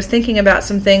stories. I was thinking about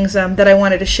some things that I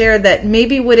wanted to share that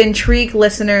maybe would intrigue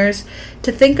listeners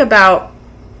to think about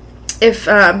if,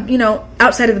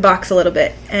 outside of the box a little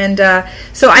bit. And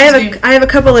so I have a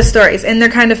couple of stories, and they're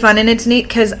kind of fun. And it's neat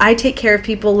because I take care of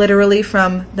people literally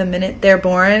from the minute they're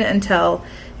born until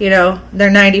they're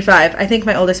 95. I think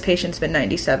my oldest patient's been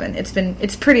 97.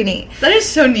 It's pretty neat. That is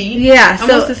so neat. Yeah.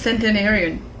 Almost a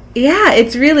centenarian. Yeah,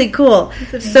 it's really cool.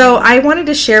 So I wanted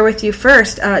to share with you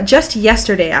first, just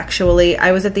yesterday actually,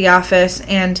 I was at the office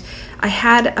and I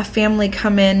had a family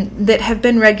come in that have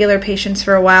been regular patients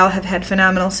for a while, have had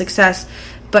phenomenal success,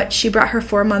 but she brought her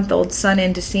 4-month-old son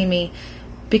in to see me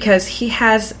because he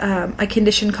has a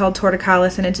condition called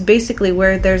torticollis, and it's basically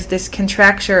where there's this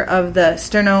contracture of the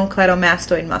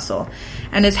sternocleidomastoid muscle,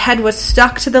 and his head was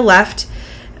stuck to the left,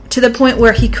 to the point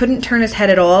where he couldn't turn his head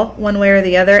at all, one way or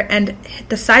the other, and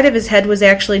the side of his head was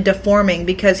actually deforming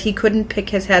because he couldn't pick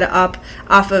his head up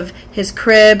off of his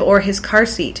crib or his car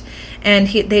seat. And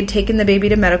they'd taken the baby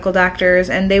to medical doctors,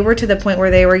 and they were to the point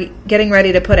where they were getting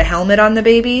ready to put a helmet on the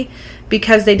baby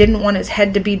because they didn't want his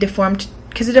head to be deformed,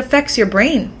 because it affects your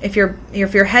brain. If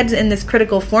your head's in this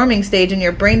critical forming stage and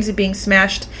your brain's being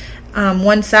smashed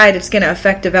one side, it's going to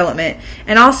affect development.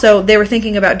 And also, they were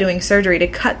thinking about doing surgery to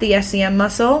cut the SEM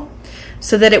muscle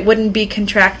so that it wouldn't be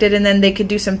contracted, and then they could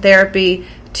do some therapy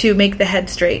to make the head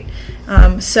straight.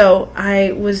 So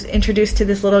I was introduced to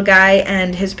this little guy,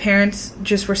 and his parents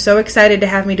just were so excited to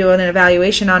have me do an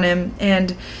evaluation on him.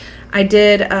 And I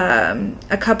did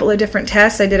a couple of different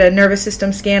tests. I did a nervous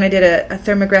system scan. I did a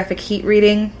thermographic heat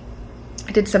reading.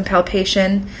 I did some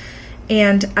palpation.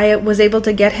 And I was able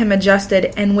to get him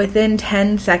adjusted, and within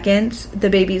 10 seconds, the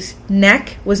baby's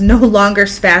neck was no longer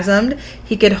spasmed.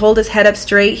 He could hold his head up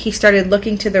straight. He started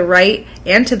looking to the right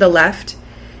and to the left.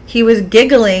 He was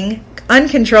giggling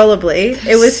uncontrollably.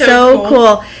 It was so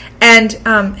cool. And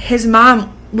his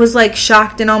mom was like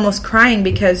shocked and almost crying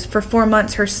because for 4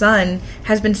 months her son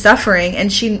has been suffering,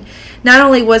 and she not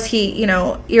only was he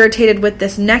irritated with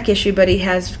this neck issue, but he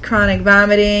has chronic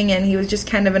vomiting, and he was just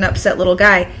kind of an upset little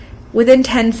guy. Within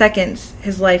 10 seconds,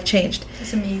 his life changed.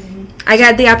 That's amazing. I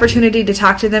got the opportunity to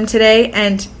talk to them today,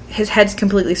 and his head's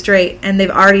completely straight, and they've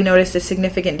already noticed a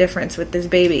significant difference with this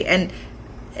baby. And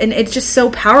it's just so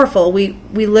powerful. We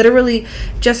literally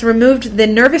just removed the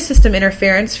nervous system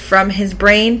interference from his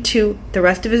brain to the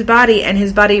rest of his body, and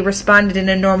his body responded in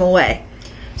a normal way.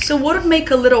 So what would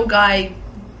make a little guy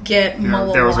get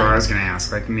maligned? That was what I was going to ask.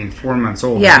 4 months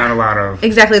old. Yeah. There's not a lot of...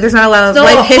 Exactly. There's not a lot of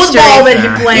life history. Football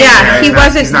that he played. Yeah,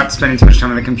 he's not spending too much time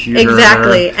on the computer.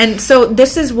 Exactly. And so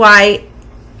this is why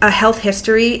a health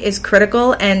history is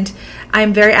critical, and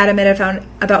I'm very adamant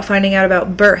about finding out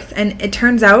about birth. And it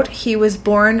turns out he was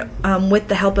born with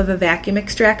the help of a vacuum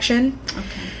extraction. Okay.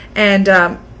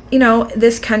 And,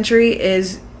 this country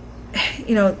is,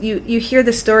 you hear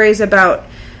the stories about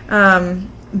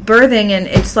birthing, and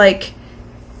it's like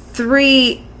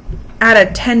 3 out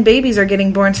of 10 babies are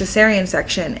getting born cesarean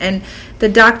section, and the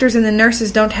doctors and the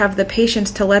nurses don't have the patience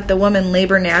to let the woman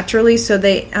labor naturally, so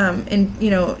they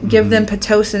give them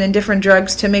Pitocin and different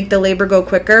drugs to make the labor go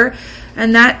quicker,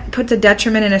 and that puts a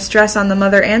detriment and a stress on the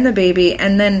mother and the baby,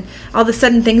 and then all of a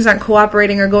sudden things aren't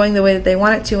cooperating or going the way that they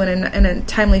want it to in a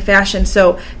timely fashion.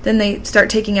 So then they start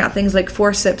taking out things like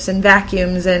forceps and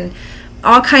vacuums and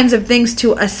all kinds of things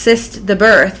to assist the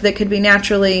birth that could be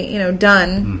naturally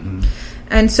done.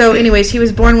 And so anyways, he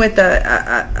was born with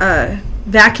a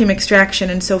vacuum extraction,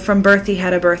 and so from birth he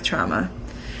had a birth trauma.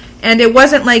 And it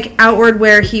wasn't like outward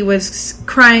where he was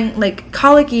crying like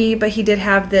colicky, but he did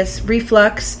have this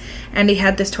reflux and he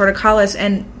had this torticollis,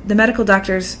 and the medical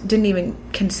doctors didn't even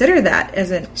consider that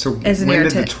as an irritant. When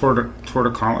did the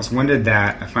torticollis, when did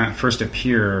that first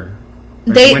appear?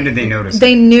 When did they notice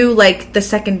They knew like the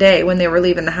second day when they were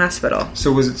leaving the hospital.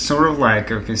 So was it sort of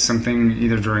like, something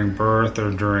either during birth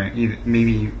or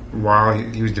maybe while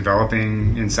he was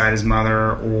developing inside his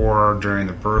mother, or during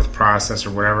the birth process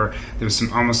or whatever, there was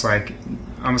some almost like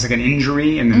an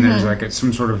injury, and then there's like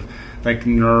some sort of like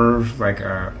nerve,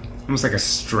 almost like a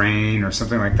strain or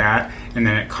something like that, and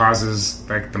then it causes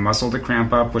like the muscle to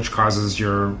cramp up, which causes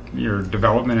your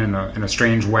development in a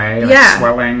strange way, like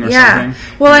swelling or something.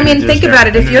 Well, think about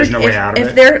it.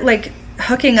 If they're like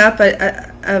hooking up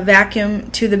a vacuum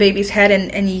to the baby's head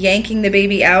and yanking the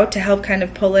baby out to help kind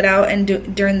of pull it out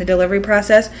and during the delivery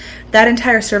process, that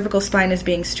entire cervical spine is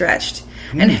being stretched.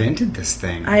 Who invented this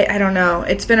thing? I don't know.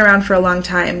 It's been around for a long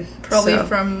time. Probably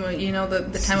from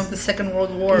the time of the Second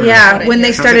World War. Yeah, when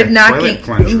they started knocking.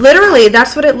 Literally,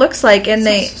 that's what it looks like, and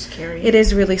scary. It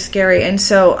is really scary. And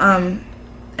so,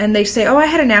 and they say, "Oh, I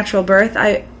had a natural birth.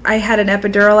 I had an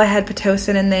epidural. I had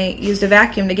Pitocin, and they used a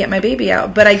vacuum to get my baby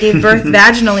out. But I gave birth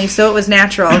vaginally, so it was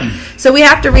natural. So we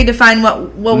have to redefine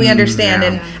what we understand.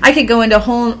 And I could go into a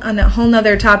whole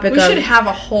nother topic. We should have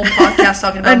a whole podcast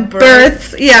talking about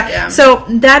births. Yeah. So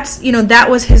that's that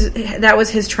was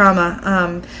his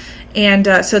trauma.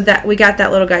 So that we got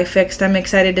that little guy fixed. I'm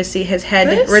excited to see his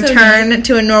head return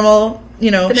to a normal the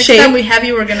next shape. time we have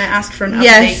you, we're going to ask for an update.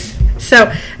 Yes.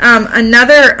 So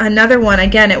another one,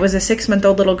 again, it was a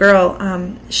 6-month-old little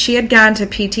girl. She had gone to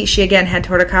PT. She, again, had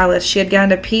torticollis. She had gone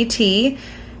to PT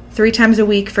 3 times a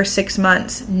week for 6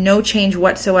 months. No change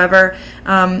whatsoever.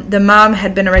 The mom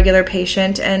had been a regular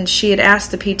patient, and she had asked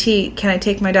the PT, can I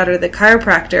take my daughter to the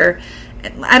chiropractor?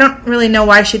 I don't really know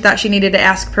why she thought she needed to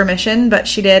ask permission, but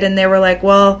she did, and they were like,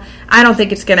 well, I don't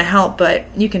think it's going to help,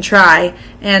 but you can try.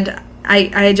 And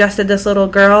I adjusted this little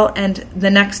girl, and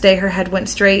the next day her head went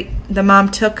straight. The mom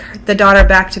took the daughter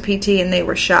back to PT, and they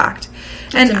were shocked.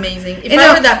 That's amazing. If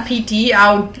I were that PT,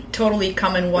 I would totally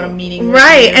come and want a meeting with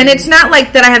right, you. And it's not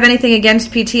like that I have anything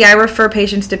against PT. I refer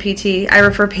patients to PT. I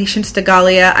refer patients to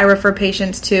Galia. I refer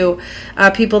patients to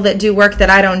people that do work that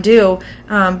I don't do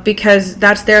because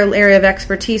that's their area of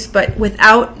expertise. But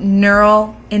without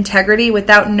neural integrity,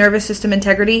 without nervous system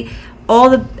integrity, all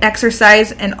the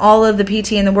exercise and all of the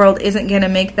PT in the world isn't going to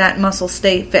make that muscle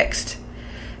stay fixed.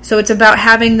 So it's about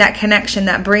having that connection,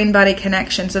 that brain-body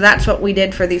connection. So that's what we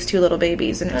did for these 2 little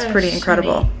babies, and it's pretty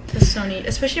incredible. That's so neat,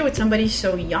 especially with somebody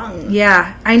so young.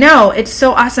 Yeah, I know. It's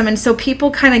so awesome. And so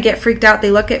people kind of get freaked out.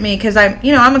 They look at me because I'm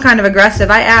a kind of aggressive.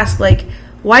 I ask, like,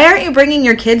 why aren't you bringing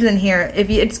your kids in here? If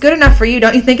it's good enough for you,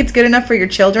 don't you think it's good enough for your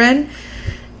children?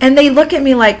 And they look at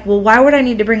me like, well, why would I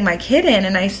need to bring my kid in?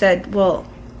 And I said, well,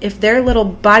 if their little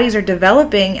bodies are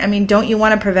developing, I mean, don't you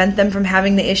want to prevent them from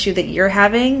having the issue that you're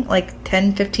having like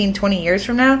 10, 15, 20 years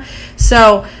from now?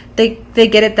 So they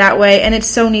get it that way, and it's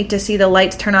so neat to see the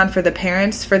lights turn on for the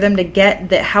parents, for them to get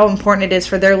that how important it is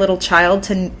for their little child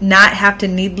to not have to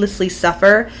needlessly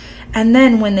suffer. And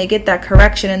then when they get that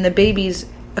correction and the baby's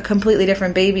a completely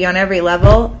different baby on every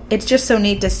level, it's just so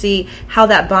neat to see how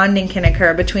that bonding can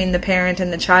occur between the parent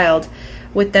and the child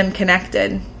with them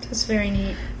connected. That's very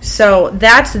neat. So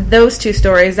that's those 2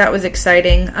 stories. That was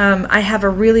exciting. I have a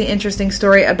really interesting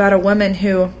story about a woman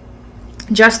who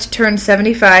just turned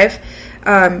 75.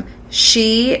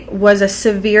 She was a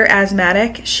severe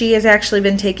asthmatic. She has actually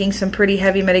been taking some pretty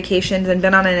heavy medications and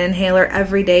been on an inhaler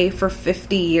every day for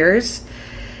 50 years.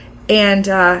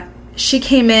 And she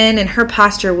came in and her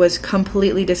posture was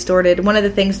completely distorted. One of the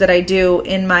things that I do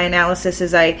in my analysis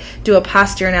is I do a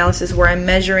posture analysis where I'm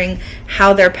measuring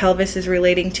how their pelvis is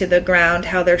relating to the ground,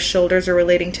 how their shoulders are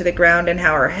relating to the ground, and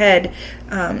how her head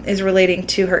is relating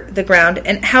to the ground,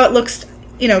 and how it looks,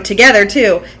 together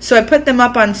too. So I put them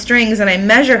up on strings and I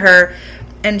measure her,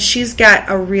 and she's got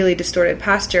a really distorted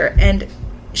posture, and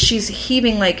she's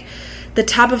heaving, like the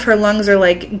top of her lungs are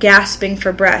like gasping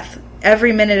for breath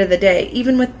every minute of the day,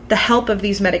 even with the help of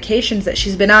these medications that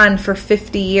she's been on for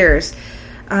 50 years.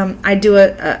 I do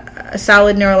a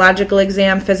solid neurological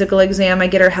exam, physical exam. I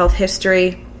get her health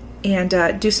history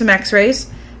and do some x-rays.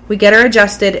 We get her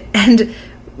adjusted, and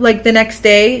like the next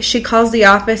day, she calls the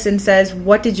office and says,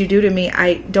 "What did you do to me?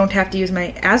 I don't have to use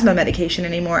my asthma medication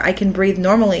anymore. I can breathe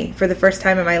normally for the first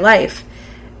time in my life."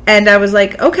 And I was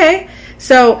like, okay.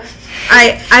 So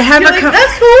I have You're like,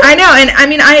 that's cool. I know, and I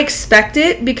mean, I expect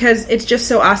it because it's just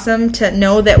so awesome to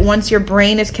know that once your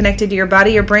brain is connected to your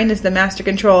body, your brain is the master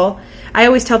control. I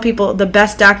always tell people the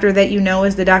best doctor that you know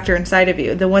is the doctor inside of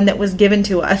you, the one that was given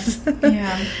to us.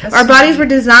 Yeah, Our bodies were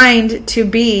designed to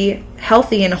be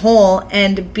healthy and whole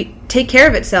and take care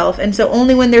of itself, and so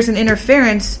only when there's an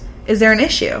interference is there an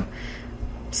issue.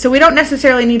 So we don't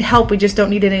necessarily need help, we just don't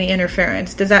need any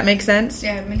interference. Does that make sense?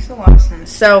 Yeah, it makes a lot of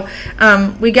sense. So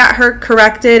we got her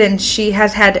corrected, and she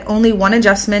has had only one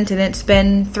adjustment, and it's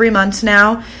been 3 months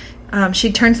now.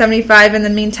 She turned 75 in the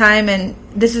meantime, and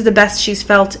this is the best she's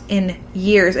felt in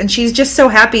years. And she's just so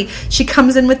happy. She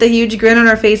comes in with a huge grin on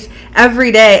her face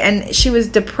every day, and she was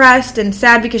depressed and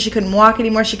sad because she couldn't walk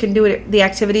anymore. She couldn't do the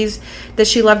activities that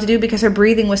she loved to do because her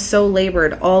breathing was so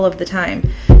labored all of the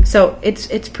time. So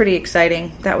it's pretty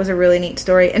exciting. That was a really neat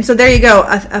story. And so there you go,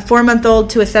 a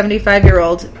 4-month-old to a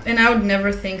 75-year-old. And I would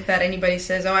never think that anybody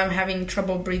says, "Oh, I'm having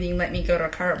trouble breathing, let me go to a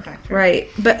chiropractor." Right.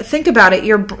 But think about it.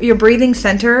 Your breathing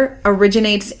center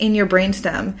originates in your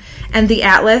brainstem. And the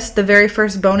atlas, the very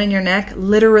first bone in your neck,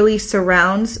 literally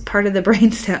surrounds part of the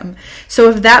brainstem.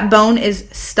 So if that bone is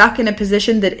stuck in a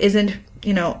position that isn't,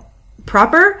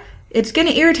 proper, it's going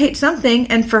to irritate something.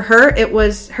 And for her, it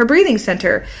was her breathing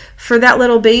center. For that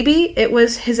little baby, it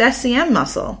was his SCM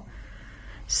muscle.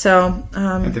 So,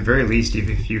 at the very least,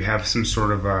 if you have some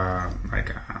sort of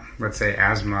let's say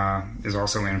asthma is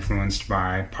also influenced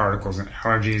by particles and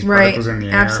allergies, particles in the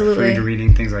air, absolutely. food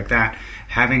reading, things like that,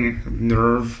 having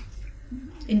nerve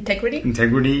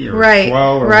integrity or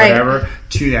flow or whatever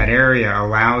to that area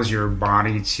allows your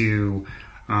body to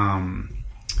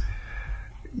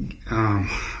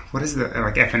what is the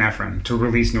epinephrine to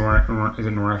release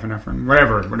norepinephrine,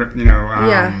 whatever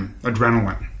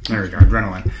adrenaline. There we go,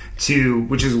 adrenaline.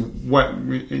 Which is what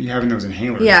you have in those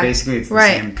inhalers. Yeah, basically, it's the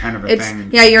same kind of a thing.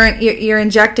 Yeah, you're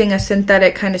injecting a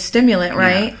synthetic kind of stimulant,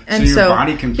 right? Yeah. And so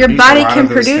your body can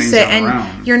produce it,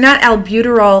 and you're not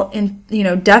albuterol in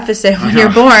deficit when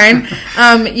you're born.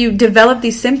 You develop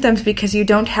these symptoms because you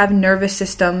don't have nervous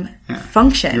system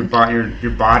function.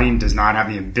 Your body does not have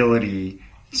the ability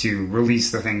to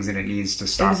release the things that it needs to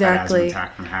stop that asthma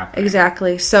attack from happening.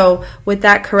 Exactly. So with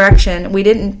that correction, we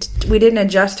didn't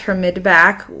adjust her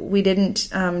mid-back. We didn't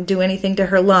do anything to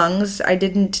her lungs. I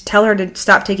didn't tell her to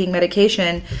stop taking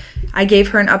medication. I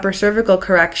gave her an upper cervical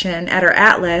correction at her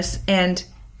atlas, and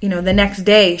the next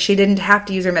day she didn't have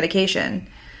to use her medication.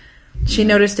 She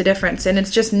noticed a difference, and it's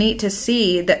just neat to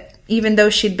see that even though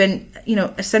she'd been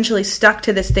essentially stuck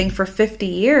to this thing for 50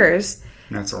 years.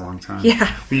 That's a long time. Yeah.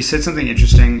 Well, you said something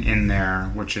interesting in there,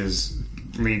 which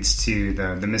leads to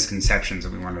the misconceptions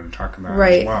that we wanted to talk about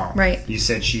as well. Right. You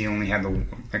said she only had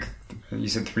you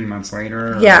said 3 months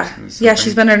later? Yeah. Yeah,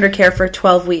 she's been under care for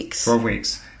 12 weeks. 12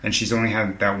 weeks. And she's only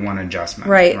had that one adjustment.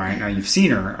 Right. Now, you've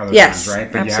seen her other times,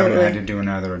 right? But absolutely. you haven't had to do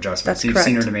another adjustment. That's so you've correct.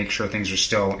 seen her to make sure things are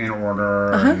still in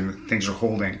order and things are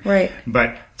holding. Right.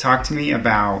 But talk to me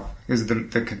about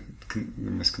the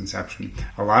misconception.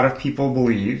 A lot of people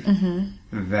believe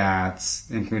that,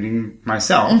 including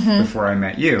myself, before I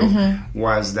met you,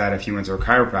 was that if you went to a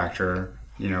chiropractor,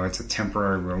 it's a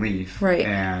temporary relief, right?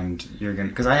 And you're gonna,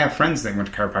 because I have friends that went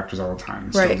to chiropractors all the time,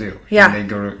 and right. still do. Yeah,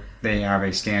 and they have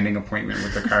a standing appointment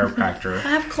with the chiropractor. I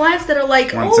have clients that are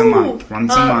like, once a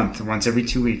month, once every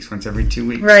 2 weeks,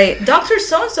 Right. Dr.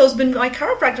 So-and-so's been my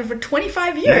chiropractor for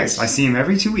 25 years. Yes, I see him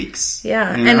every 2 weeks.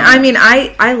 Yeah, and I mean,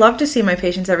 I love to see my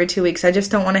patients every 2 weeks. I just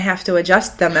don't want to have to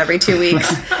adjust them every 2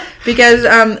 weeks because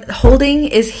holding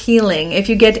is healing. If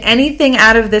you get anything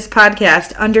out of this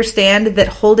podcast, understand that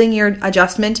holding your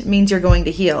adjustment means you're going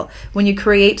to heal. When you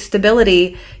create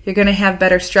stability, you're going to have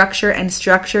better structure, and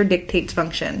structure dictates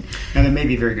function. And there may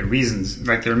be very good reasons.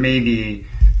 Like there may be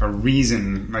a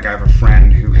reason, like I have a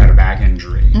friend who had a back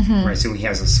injury, right? So he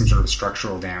has some sort of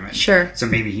structural damage. Sure. So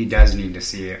maybe he does need to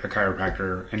see a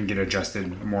chiropractor and get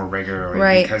adjusted more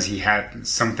regularly because he had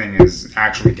something is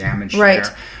actually damaged there.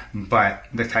 But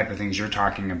the type of things you're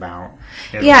talking about,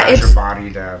 it allows your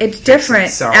body to it's different.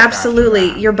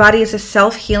 Absolutely. Your body is a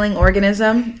self-healing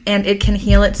organism, and it can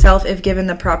heal itself if given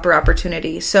the proper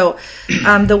opportunity. So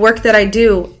the work that I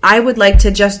do, I would like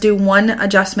to just do one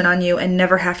adjustment on you and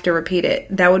never have to repeat it.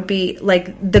 That would be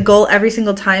like the goal every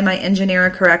single time I engineer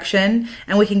a correction,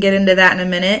 and we can get into that in a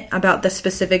minute about the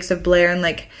specifics of Blair and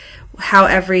like how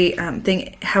every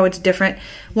thing, how it's different.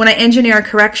 When I engineer a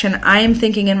correction, I am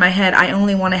thinking in my head, I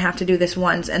only want to have to do this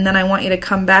once, and then I want you to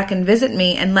come back and visit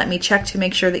me and let me check to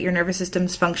make sure that your nervous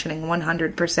system's functioning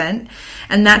 100%.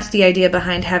 And that's the idea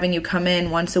behind having you come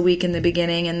in once a week in the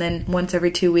beginning, and then once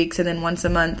every 2 weeks, and then once a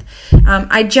month.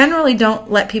 I generally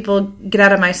don't let people get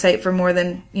out of my sight for more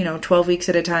than 12 weeks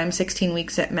at a time, 16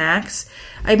 weeks at max.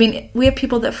 I mean, we have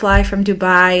people that fly from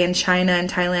Dubai and China and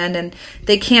Thailand, and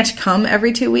they can't come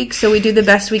every 2 weeks, so we do the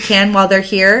best we can while they're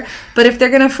here. But if they're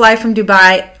going to fly from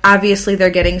Dubai, obviously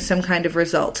they're getting some kind of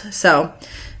result. So,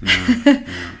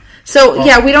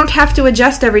 yeah, we don't have to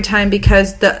adjust every time,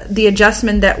 because the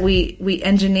adjustment that we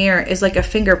engineer is like a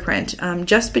fingerprint.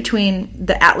 Just between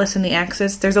the atlas and the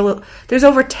axis, there's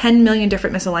over 10 million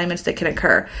different misalignments that can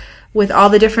occur, with all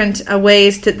the different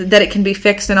ways that it can be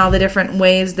fixed, and all the different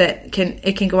ways that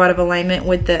it can go out of alignment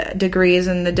with the degrees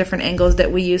and the different angles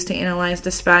that we use to analyze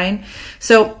the spine.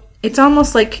 So it's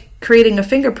almost like creating a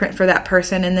fingerprint for that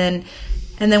person, and then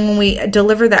when we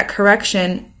deliver that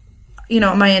correction,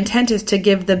 my intent is to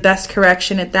give the best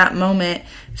correction at that moment,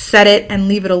 set it and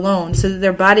leave it alone, so that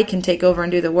their body can take over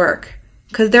and do the work.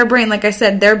 Because their brain, like I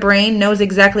said, their brain knows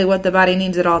exactly what the body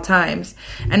needs at all times,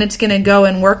 and it's going to go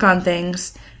and work on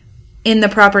things in the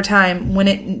proper time when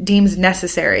it deems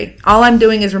necessary. All I'm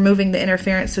doing is removing the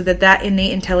interference so that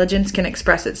innate intelligence can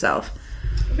express itself.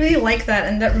 I really like that,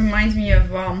 and that reminds me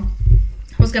of, I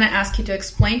was going to ask you to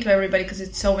explain to everybody, because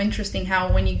it's so interesting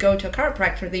how when you go to a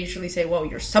chiropractor, they usually say, well,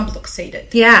 you're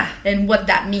subluxated. Yeah. And what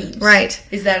that means. Right.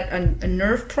 Is that a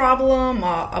nerve problem,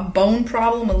 a bone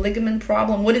problem, a ligament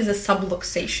problem? What is a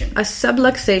subluxation? A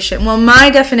subluxation. Well, my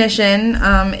definition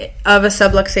of a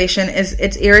subluxation is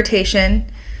it's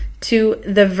irritation to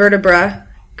the vertebra,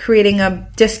 creating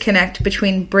a disconnect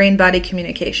between brain-body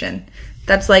communication.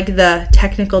 That's like the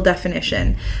technical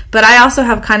definition. But I also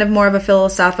have kind of more of a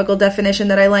philosophical definition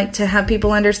that I like to have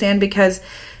people understand, because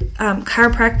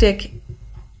chiropractic,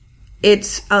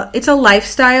 it's a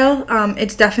lifestyle.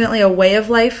 It's definitely a way of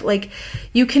life. Like,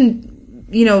 you can,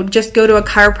 just go to a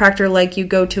chiropractor like you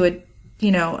go to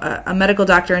a medical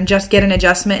doctor and just get an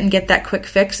adjustment and get that quick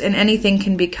fix, and anything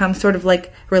can become sort of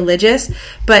like religious.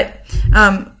 But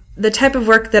the type of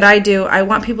work that I do, I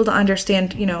want people to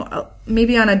understand,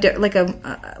 maybe on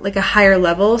a higher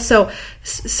level. So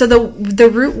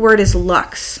the root word is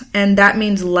lux, and that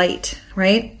means light,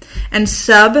 right? And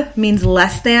sub means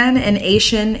less than, and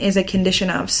ation is a condition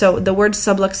of. So the word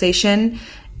subluxation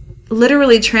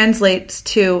literally translates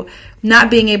to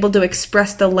not being able to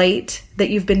express the light that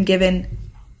you've been given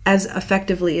as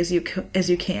effectively as you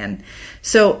can.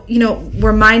 So,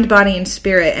 we're mind, body, and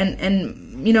spirit, and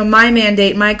my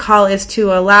mandate, my call is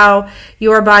to allow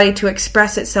your body to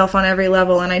express itself on every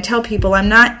level. And I tell people,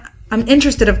 I'm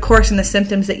interested, of course, in the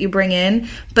symptoms that you bring in,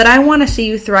 but I want to see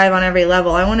you thrive on every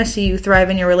level. I want to see you thrive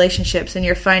in your relationships, in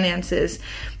your finances,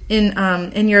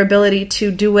 in your ability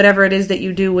to do whatever it is that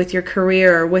you do with your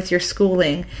career or with your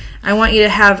schooling. I want you to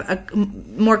have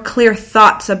more clear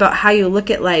thoughts about how you look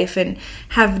at life, and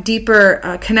have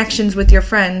deeper connections with your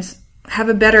friends, have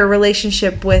a better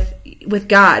relationship with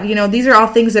God. These are all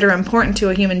things that are important to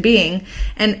a human being,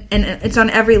 and it's on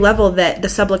every level that the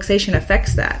subluxation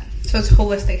affects that. So it's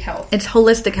holistic health. It's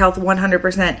holistic health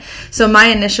 100%. So my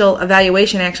initial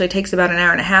evaluation actually takes about an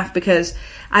hour and a half, because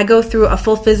I go through a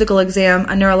full physical exam,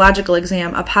 a neurological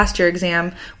exam, a posture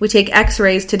exam. We take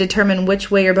x-rays to determine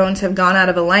which way your bones have gone out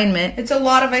of alignment. It's a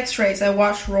lot of x-rays. I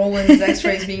watched Roland's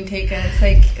x-rays being taken. It's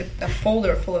like a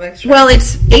folder full of x-rays. Well,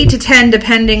 it's 8 to 10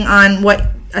 depending on what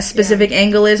a specific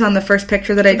angle is on the first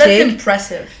picture that I take. That's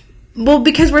impressive. Well,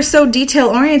 because we're so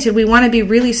detail-oriented, we want to be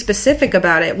really specific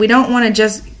about it. We don't want to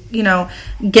just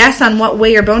guess on what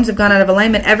way your bones have gone out of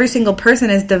alignment. Every single person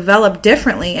is developed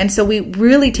differently, and so we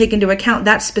really take into account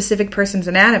that specific person's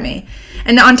anatomy.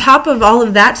 And on top of all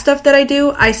of that stuff that I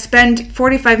do, I spend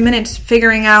 45 minutes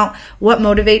figuring out what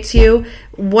motivates you,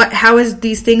 how is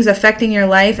these things affecting your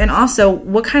life, and also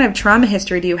what kind of trauma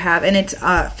history do you have. And it's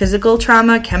physical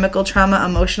trauma, chemical trauma,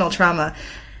 emotional trauma.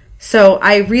 So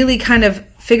I really kind of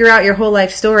figure out your whole life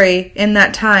story in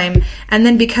that time, and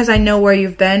then because I know where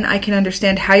you've been, I can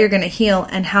understand how you're going to heal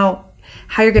and how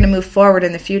you're going to move forward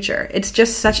in the future. It's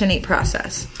just such a neat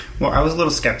process. Well, I was a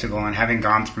little skeptical, and having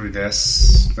gone through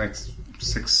this like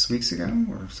 6 weeks ago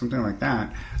or something like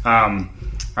that,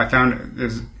 I found,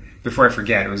 before I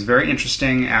forget, it was very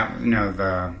interesting.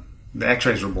 The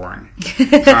x-rays were boring.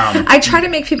 I try to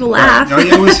make people laugh. No,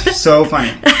 it was so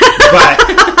funny.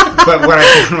 But what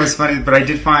I found was funny. But I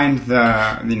did find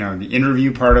the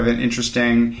interview part of it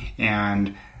interesting,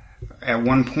 and at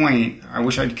one point, I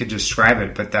wish I could describe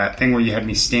it, but that thing where you had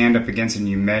me stand up against and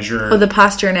you measure... Oh, the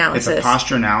posture analysis. It's a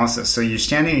posture analysis. So you're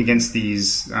standing against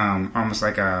these, almost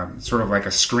like a, sort of like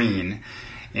a screen,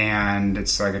 and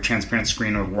it's like a transparent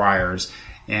screen with wires,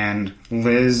 and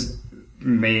Liz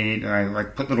made,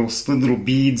 put little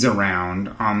beads around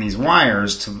on these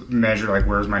wires to measure, like,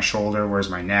 where's my shoulder, where's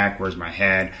my neck, where's my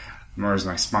head, where's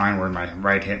my spine, where's my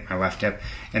right hip, my left hip,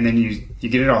 and then you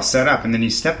get it all set up, and then you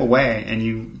step away and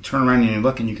you turn around and you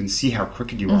look and you can see how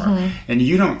crooked you are, and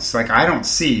you don't, like, I don't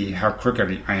see how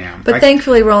crooked I am. But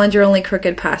thankfully, Roland, you're only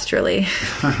crooked posturally.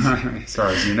 As far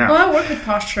as you know. Well, I work with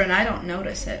posture and I don't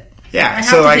notice it. Yeah, I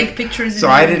have to take pictures. So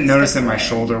I didn't notice that my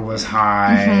shoulder was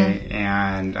high,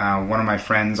 and one of my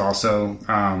friends also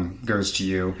goes to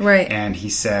you, right? And he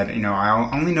said, I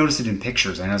only notice it in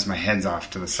pictures. I notice my head's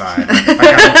off to the side, like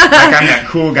I'm that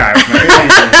cool guy. With my,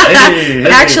 hey.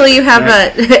 Actually, you have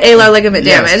a alar ligament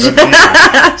damage.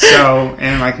 Yes, so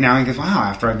and like now he goes, wow.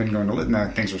 After I've been going to no,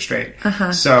 things were straight.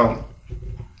 So.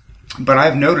 But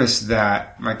I've noticed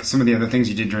that, like, some of the other things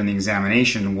you did during the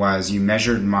examination was you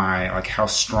measured how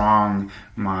strong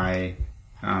my,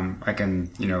 I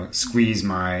can, squeeze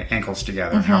my ankles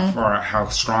together, how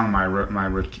strong my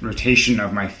rotation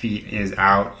of my feet is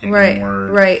out and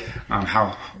inward, right,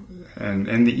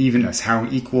 and the evenness, how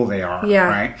equal they are,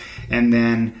 right, and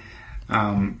then.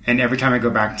 And every time I go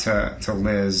back to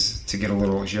Liz to get a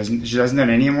little, she doesn't do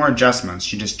any more adjustments.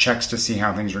 She just checks to see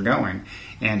how things are going,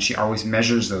 and she always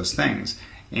measures those things.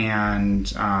 And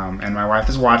my wife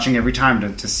is watching every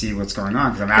time to see what's going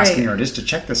on, because I'm asking her just to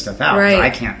check this stuff out. Right. I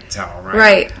can't tell,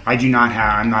 right?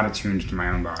 I'm not attuned to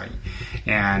my own body.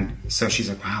 And so she's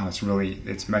like, wow,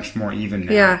 it's much more even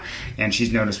now. Yeah. And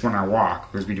she's noticed when I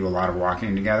walk, because we do a lot of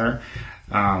walking together,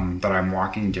 that I'm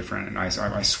walking different, and I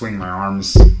swing my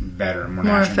arms better and more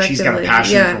naturally. She's got a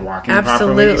passion for walking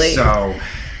properly, so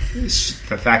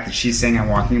the fact that she's saying I'm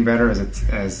walking better is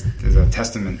a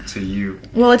testament to you.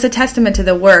 Well, it's a testament to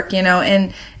the work,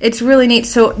 and it's really neat.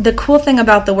 So the cool thing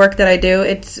about the work that I do,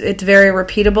 it's very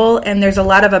repeatable, and there's a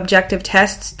lot of objective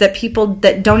tests that people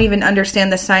that don't even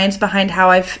understand the science behind how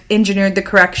I've engineered the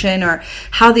correction or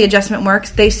how the adjustment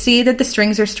works, they see that the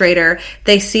strings are straighter,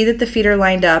 they see that the feet are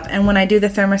lined up, and when I do the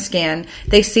thermoscan,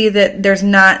 they see that there's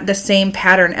not the same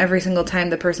pattern every single time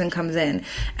the person comes in.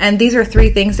 And these are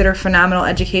 3 things that are phenomenal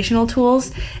educational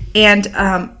tools and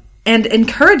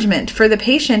encouragement for the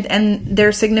patient and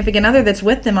their significant other that's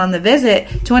with them on the visit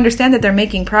to understand that they're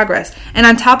making progress. And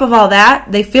on top of all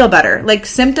that, they feel better. Like,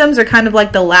 symptoms are kind of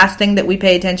like the last thing that we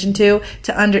pay attention to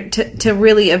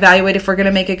really evaluate if we're going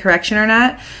to make a correction or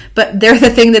not. But they're the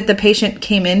thing that the patient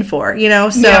came in for,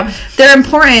 So they're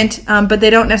important, but they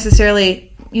don't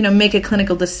necessarily, make a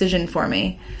clinical decision for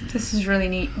me. This is really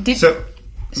neat.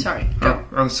 Sorry.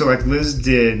 So like Liz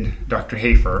did Dr.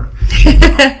 Hafer.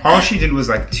 All she did was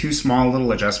like 2 small little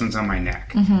adjustments on my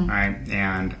neck, right?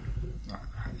 And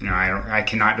I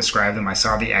cannot describe them. I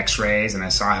saw the X-rays, and I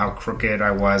saw how crooked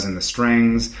I was in the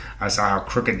strings. I saw how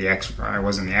crooked I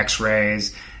was in the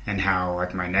X-rays, and how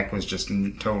like my neck was just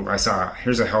total. I saw,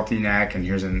 here's a healthy neck and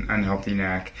here's an unhealthy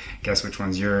neck. Guess which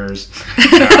one's yours?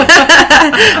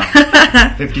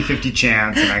 50-50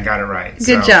 chance, and I got it right.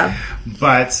 Good job.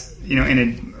 But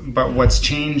but what's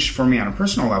changed for me on a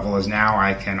personal level is now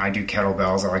I do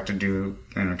kettlebells. I like to do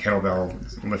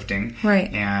kettlebell lifting,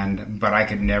 right? But I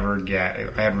could never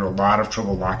I had a lot of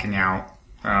trouble locking out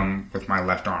with my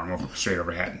left arm straight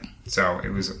overhead. So it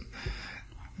was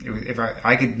if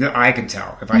I could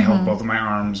tell if I held both of my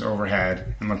arms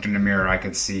overhead and looked in the mirror, I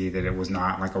could see that it was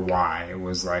not like a Y. It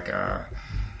was like a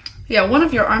one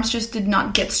of your arms just did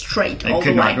not get straight all the way. It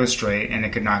could not go straight, and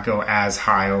it could not go as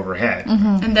high overhead.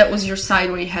 And that was your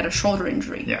side where you had a shoulder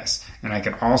injury. Yes, and I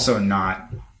could also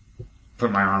not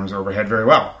put my arms overhead very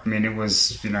well. I mean, it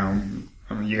was, you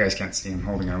guys can't see I'm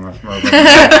holding them up.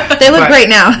 They look great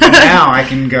now. Now I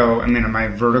can go, my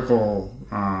vertical,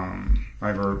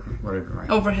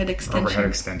 overhead extension. Overhead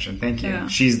extension, thank you. Yeah.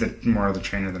 She's more of the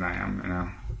trainer than I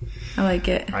am, I like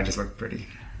it. I just look pretty.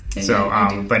 So,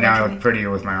 but now I look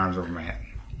prettier with my arms over my head.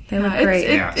 They look great.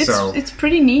 It's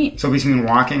pretty neat. So between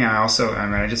walking, I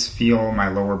just feel my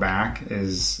lower back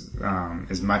is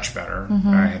much better.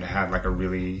 I had like a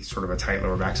really sort of a tight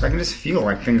lower back, so I can just feel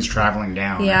like things traveling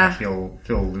down. Yeah. And I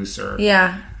feel looser.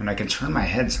 Yeah. And I can turn my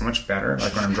head so much better.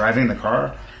 Like when I'm driving the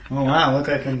car. Oh wow! Look,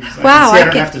 I don't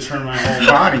have to turn my whole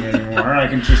body anymore. I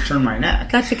can just turn my neck.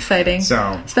 That's exciting.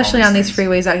 So, especially on these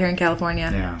freeways out here in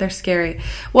California, yeah. They're scary.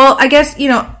 Well, I guess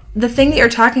the thing that you're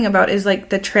talking about is like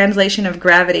the translation of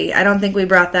gravity. I don't think we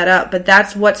brought that up, but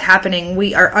that's what's happening.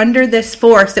 We are under this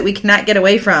force that we cannot get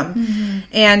away from. Mm-hmm.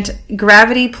 And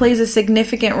gravity plays a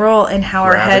significant role in how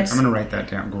our heads... I'm going to write that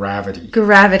down. Gravity.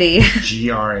 Gravity.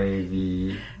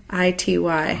 Gravity.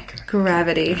 Okay.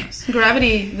 Gravity. Yes.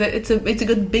 Gravity, it's a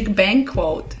good Big Bang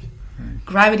quote.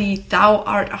 Gravity, thou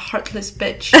art a heartless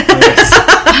bitch.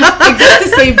 I get to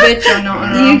say bitch on our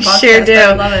You podcast. sure do.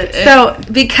 I love it. So,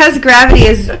 because gravity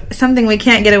is something we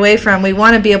can't get away from, we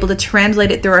want to be able to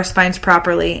translate it through our spines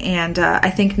properly. And I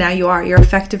think now you are. You're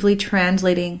effectively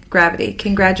translating gravity.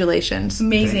 Congratulations.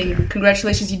 Amazing.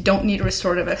 Congratulations. You don't need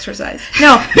restorative exercise.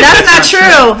 No, that's not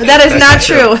true. That is not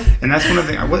true. And that's one of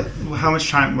the... How much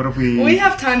time? What have we... We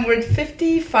have time. We're at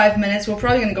 55 minutes. We're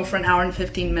probably going to go for an hour and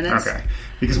 15 minutes. Okay.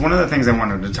 Because one of the things I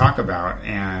wanted to talk about,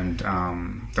 and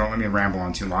don't let me ramble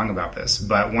on too long about this,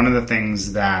 but one of the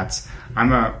things that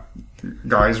I'm a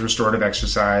Galia's restorative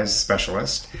exercise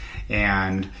specialist,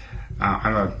 and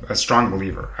I'm a strong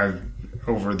believer. I've,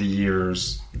 over the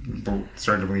years,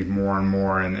 started to believe more and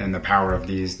more in the power of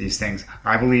these things.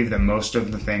 I believe that most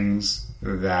of the things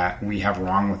that we have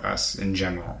wrong with us in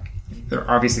general, they're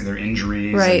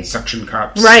injuries, right, and suction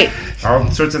cups, right, all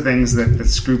sorts of things that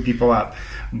screw people up.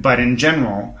 But in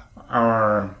general,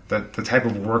 the type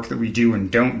of work that we do and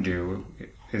don't do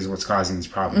is what's causing these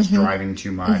problems. Mm-hmm. Driving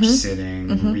too much,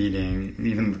 sitting, reading,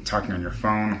 even talking on your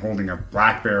phone, holding a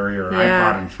BlackBerry or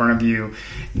iPod in front of you,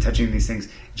 and touching these things.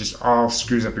 It just all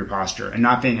screws up your posture. And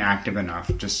not being active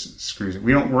enough just screws it.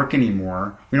 We don't work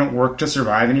anymore. We don't work to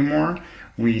survive anymore.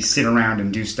 We sit around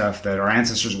and do stuff that our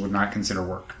ancestors would not consider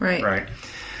work. Right.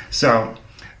 So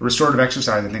restorative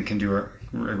exercise, I think, can do a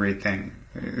great thing.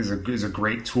 Is a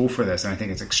great tool for this, and I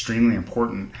think it's extremely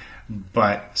important.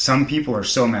 But some people are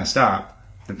so messed up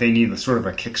that they need sort of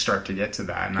a kickstart to get to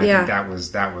that, and I think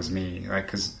that was me. Like,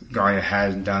 because Galia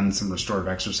had done some restorative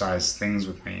exercise things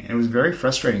with me, and it was very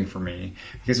frustrating for me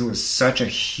because it was such a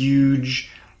huge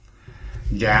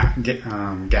gap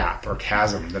or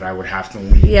chasm that I would have to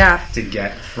leap to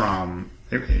get from.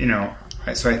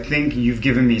 So I think you've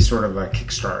given me sort of a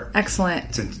kickstart.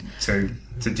 Excellent.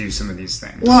 To do some of these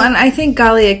things. Well, and I think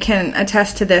Galia can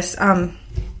attest to this.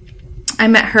 I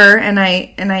met her and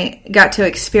I got to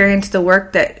experience the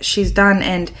work that she's done,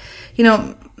 and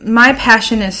my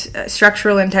passion is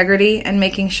structural integrity and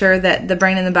making sure that the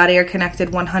brain and the body are connected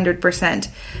 100%.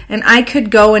 And I could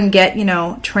go and get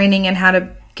training in how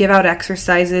to give out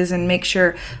exercises and make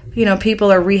sure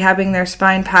people are rehabbing their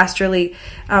spine posturally.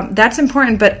 That's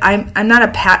important, but I'm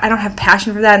not I don't have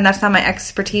passion for that, and that's not my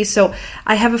expertise. So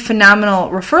I have a phenomenal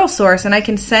referral source, and I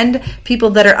can send people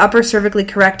that are upper cervically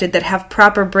corrected, that have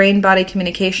proper brain-body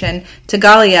communication, to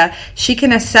Galia. She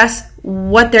can assess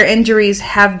what their injuries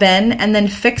have been and then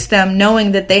fix them,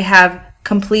 knowing that they have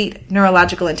complete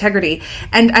neurological integrity.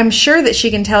 And I'm sure that she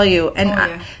can tell you,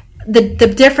 and the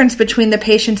difference between the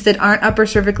patients that aren't upper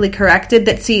cervically corrected,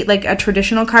 that see like a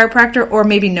traditional chiropractor or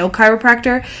maybe no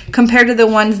chiropractor, compared to the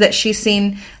ones that she's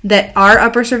seen that are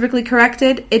upper cervically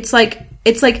corrected, it's like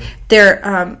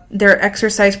their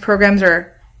exercise programs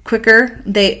are quicker.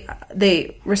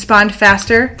 They respond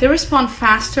faster. They respond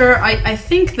faster. I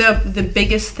think the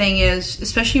biggest thing is,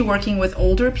 especially working with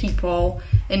older people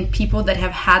and people that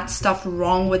have had stuff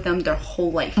wrong with them their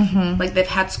whole life. Mm-hmm. Like they've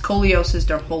had scoliosis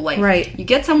their whole life. Right. You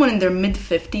get someone in their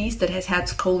mid-50s that has had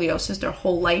scoliosis their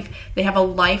whole life. They have a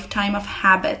lifetime of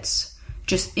habits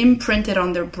just imprinted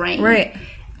on their brain. Right.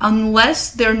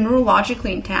 Unless they're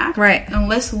neurologically intact. Right.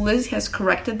 Unless Liz has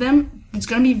corrected them, it's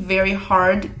going to be very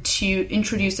hard to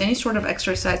introduce any sort of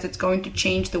exercise that's going to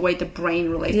change the way the brain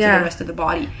relates to the rest of the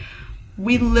body.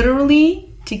 We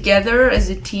literally, together as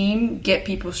a team, get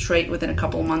people straight within a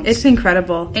couple of months. It's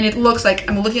incredible. And it looks like,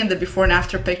 I'm looking at the before and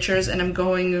after pictures, and I'm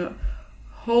going,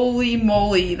 holy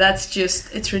moly,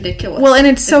 it's ridiculous. Well, and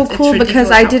it's so cool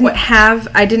because I didn't have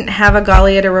a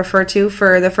Galia to refer to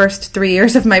for the first 3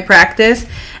 years of my practice,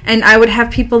 and I would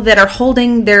have people that are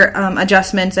holding their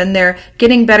adjustments and they're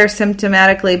getting better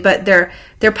symptomatically, but their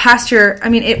posture,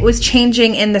 it was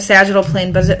changing in the sagittal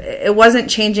plane, but it wasn't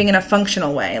changing in a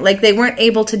functional way. Like, they weren't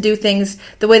able to do things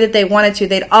the way that they wanted to.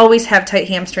 They'd always have tight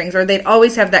hamstrings, or they'd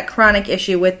always have that chronic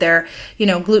issue with their,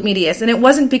 glute medius. And it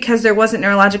wasn't because there wasn't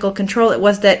neurological control. It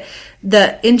was that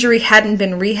the injury hadn't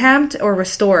been rehabbed or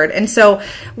restored. And so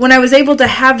when I was able to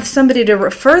have somebody to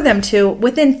refer them to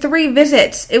within 3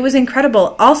 visits, it was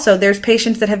incredible. Also, there's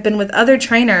patients that have been with other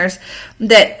trainers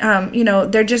that,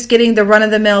 they're just getting the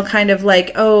run-of-the-mill kind of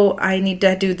like, oh, I need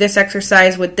to do this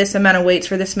exercise with this amount of weights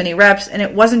for this many reps, and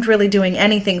it wasn't really doing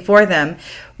anything for them.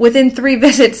 within 3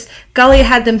 visits, Galia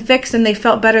had them fixed and they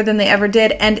felt better than they ever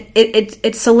did. And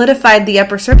it solidified the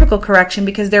upper cervical correction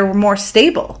because they were more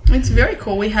stable. It's very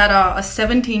cool. We had a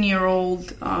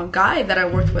 17-year-old guy that I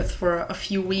worked with for a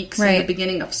few weeks in the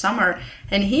beginning of summer,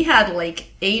 and he had like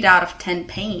 8 out of 10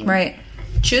 pain. Right.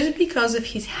 Just because of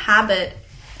his habits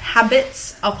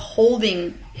of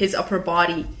holding his upper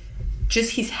body.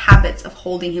 Just his habits of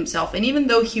holding himself. And even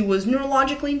though he was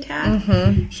neurologically intact,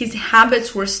 his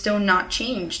habits were still not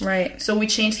changed. Right. So we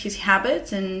changed his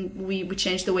habits, and we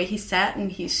changed the way he sat and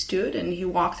he stood and he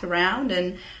walked around.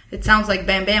 And it sounds like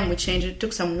bam, bam, we changed it. It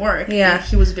took some work. Yeah. And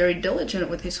he was very diligent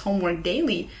with his homework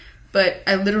daily. But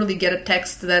I literally get a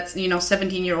text that's,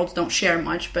 17-year-olds don't share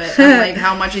much. But I'm like,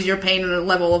 how much is your pain on a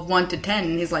level of 1 to 10?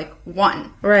 And he's like,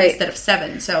 1. Right. Instead of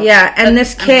 7. So yeah, and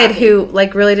this kid who,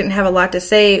 like, really didn't have a lot to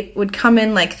say would come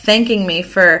in, like, thanking me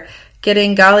for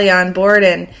getting Galia on board,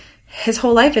 and his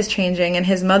whole life is changing, and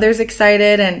his mother's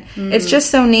excited, and it's just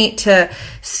so neat to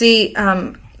see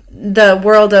the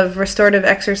world of restorative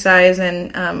exercise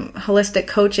and holistic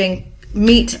coaching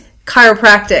meet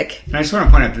chiropractic. And I just want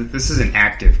to point out that this is an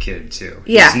active kid too.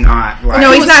 Yeah. He's not like...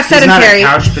 No, he's not sedentary. He's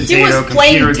not a couch potato, he was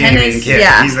playing computer gaming tennis kid.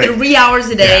 Yeah. He's like, 3 hours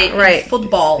a day, right.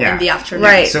 football in the afternoon.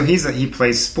 Right. So he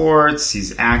plays sports,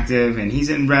 he's active, and he's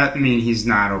he's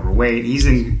not overweight. He's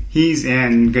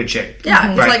in good shape. Yeah,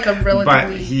 he's like a relatively...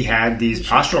 But he had these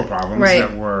postural problems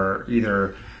that were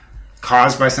either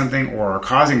caused by something or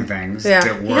causing things that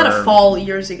were... He had a fall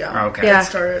years ago. Okay. That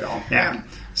started it all. Yeah.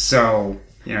 So...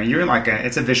 you're like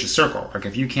it's a vicious circle. Like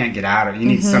if you can't get out of it, you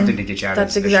need something to get you out of it.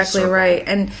 That's exactly right.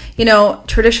 And,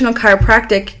 traditional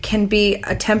chiropractic can be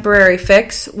a temporary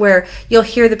fix where you'll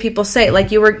hear the people say, like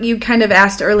you kind of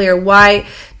asked earlier, why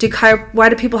do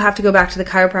people have to go back to the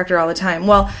chiropractor all the time?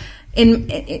 Well,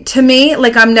 to me,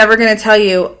 like, I'm never going to tell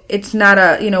you it's not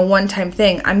a, one-time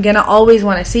thing. I'm going to always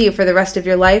want to see you for the rest of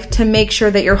your life to make sure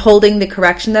that you're holding the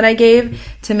correction that I gave,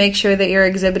 to make sure that you're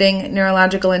exhibiting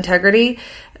neurological integrity.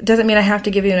 Doesn't mean I have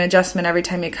to give you an adjustment every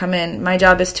time you come in. My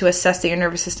job is to assess that your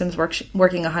nervous system's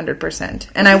working 100%.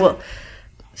 And I will...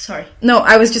 Sorry. No,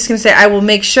 I was just going to say I will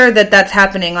make sure that that's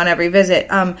happening on every visit.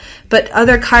 But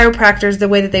other chiropractors, the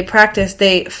way that they practice,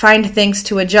 they find things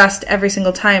to adjust every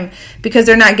single time because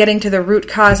they're not getting to the root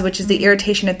cause, which is the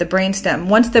irritation at the brainstem.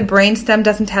 Once the brainstem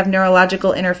doesn't have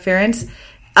neurological interference,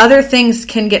 other things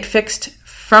can get fixed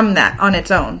from that on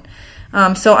its own.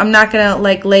 So I'm not going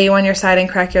to lay you on your side and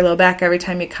crack your low back every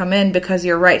time you come in because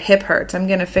your right hip hurts. I'm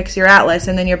going to fix your atlas,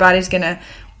 and then your body's going to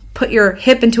put your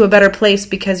hip into a better place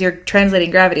because you're translating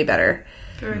gravity better.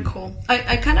 Very cool.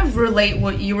 I kind of relate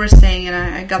what you were saying, and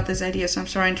I got this idea, so I'm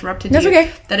sorry I interrupted you. That's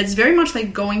okay. That it's very much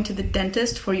like going to the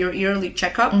dentist for your yearly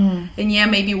checkup. And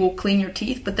maybe we'll clean your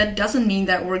teeth, but that doesn't mean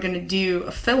that we're going to do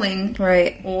a filling.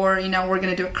 Right. Or, we're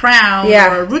going to do a crown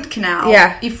or a root canal.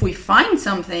 Yeah. If we find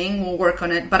something, we'll work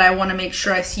on it, but I want to make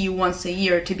sure I see you once a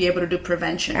year to be able to do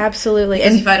prevention. Absolutely.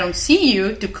 Because if I don't see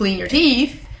you to clean your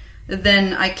teeth,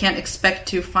 then I can't expect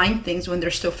to find things when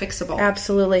they're still fixable.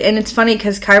 Absolutely. And it's funny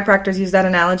because chiropractors use that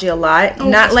analogy a lot. Oh,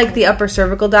 not like cool. the upper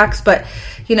cervical docs, but,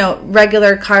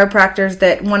 regular chiropractors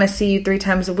that want to see you 3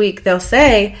 times a week. They'll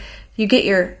say, you get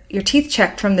your teeth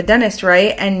checked from the dentist,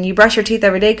 right? And you brush your teeth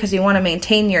every day because you want to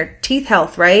maintain your teeth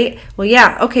health, right? Well,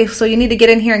 yeah. Okay, so you need to get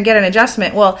in here and get an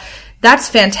adjustment. Well, that's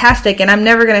fantastic. And I'm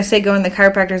never going to say going to the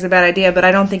chiropractor is a bad idea, but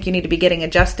I don't think you need to be getting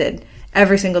adjusted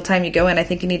every single time you go in. I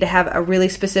think you need to have a really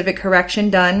specific correction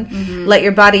done, let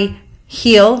your body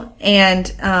heal and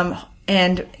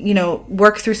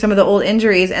work through some of the old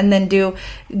injuries, and then do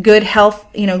good health,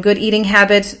 good eating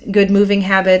habits, good moving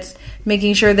habits,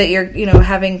 making sure that you're,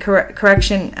 having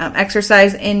correction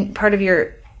exercise in part of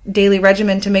your daily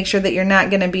regimen to make sure that you're not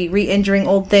going to be re-injuring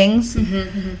old things.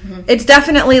 It's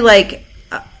definitely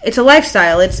it's a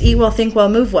lifestyle. It's eat well, think well,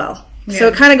 move well. Yeah. So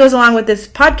it kind of goes along with this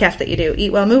podcast that you do,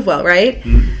 Eat Well, Move Well, right?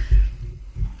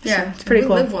 Yeah, so it's pretty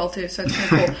cool. We live well too, so it's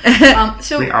pretty cool.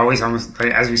 So we always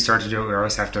as we start to do it, we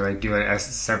always have to do it as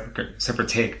a separate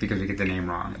take because we get the name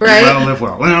wrong. Right? Eat well, live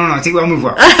well. Well, no, it's eat well, move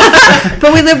well.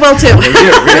 But we live well too. We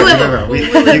live well.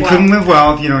 You couldn't live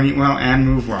well if you don't eat well and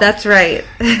move well. That's right.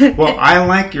 Well, I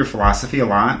like your philosophy a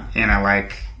lot, and I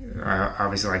like.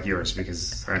 Obviously like yours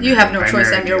because you have no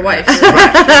choice. I'm your wife.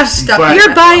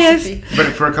 You're biased.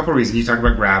 But for a couple of reasons, you talk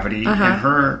about gravity, and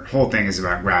her whole thing is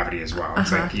about gravity as well.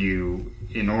 It's like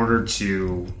in order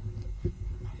to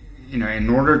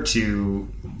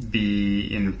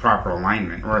be in proper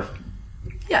alignment, or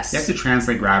yes, you have to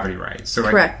translate gravity right. So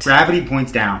correct. Gravity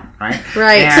points down, right?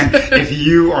 Right. And if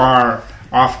you are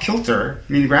off kilter,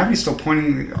 I mean, gravity's still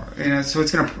pointing, so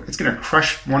it's gonna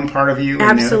crush one part of you,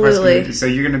 Absolutely. and so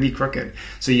you're gonna be crooked.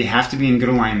 So you have to be in good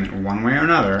alignment one way or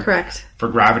another. Correct. For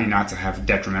gravity not to have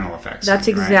detrimental effects. That's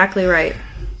exactly right.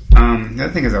 The other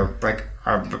thing is,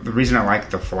 the reason I like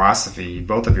the philosophy,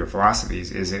 both of your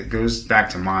philosophies, is it goes back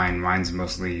to mine. Mine's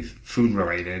mostly food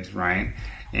related, right?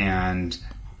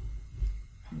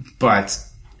 But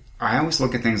I always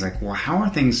look at things like, well, how are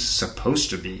things supposed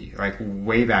to be, like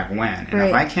way back when? And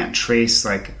if I can't trace,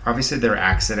 like, obviously there are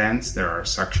accidents, there are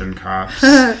suction cups,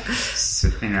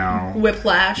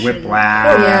 whiplash,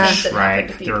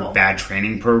 right? There are bad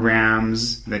training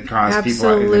programs that cause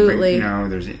Absolutely. people.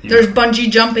 There's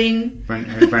bungee jumping.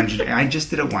 I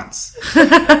just did it once.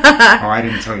 I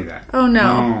didn't tell you that. Oh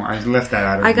no! I left that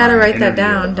out of I gotta my write that interview.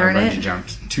 down. Darn I it! bungee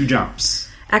jumped 2 jumps.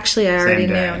 Actually, I already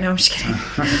knew. Day. No, I'm just kidding.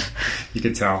 You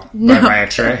could tell by my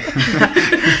X-ray.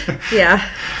 Yeah.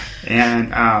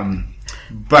 And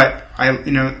but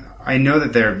I know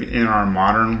that there in our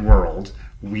modern world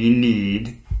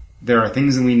there are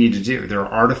things that we need to do. There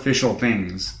are artificial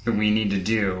things that we need to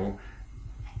do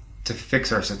to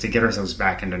fix ourselves, to get ourselves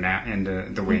back into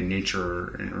the way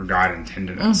nature or God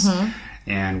intended us.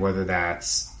 And whether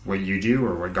that's what you do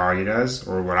or what Galia does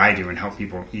or what I do, and help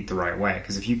people eat the right way.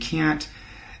 Because if you can't,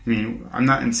 I'm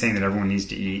not saying that everyone needs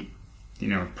to eat,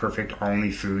 perfect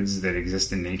only foods that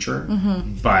exist in nature,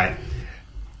 but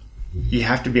you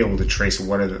have to be able to trace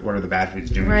what are the bad foods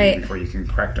doing before you can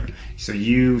correct them. So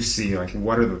you see, like,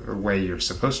 what are the way you're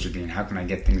supposed to be, and how can I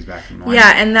get things back in line?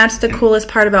 Yeah, and that's the coolest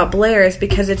part about Blair, is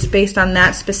because it's based on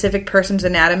that specific person's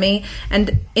anatomy.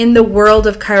 And in the world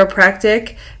of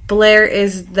chiropractic, Blair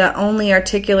is the only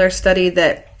articular study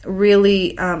that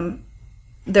really addresses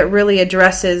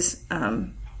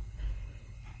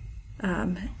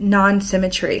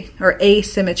non-symmetry or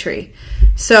asymmetry.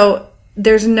 So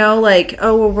there's no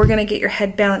we're going to get your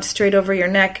head balanced straight over your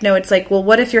neck. No, it's like, well,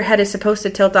 what if your head is supposed to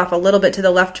tilt off a little bit to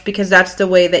the left because that's the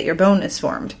way that your bone is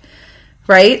formed,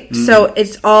 right? So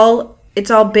it's all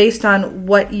based on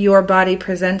what your body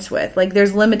presents with. Like,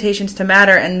 there's limitations to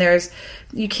matter, and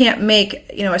you can't make,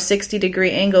 a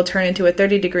 60-degree angle turn into a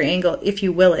 30-degree angle if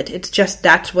you will it. It's just,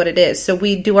 that's what it is. So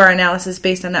we do our analysis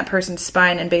based on that person's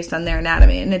spine and based on their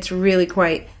anatomy, and it's really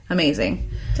quite amazing.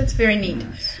 That's very neat.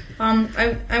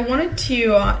 I wanted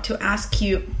to ask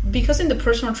you, because in the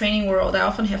personal training world, I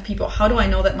often have people, how do I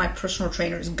know that my personal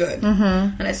trainer is good?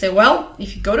 And I say, well,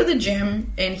 if you go to the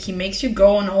gym and he makes you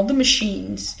go on all the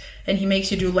machines, and he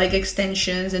makes you do leg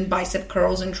extensions and bicep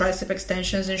curls and tricep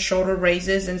extensions and shoulder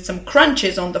raises and some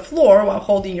crunches on the floor while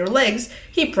holding your legs,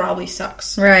 he probably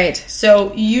sucks. Right.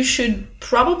 So you should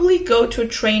probably go to a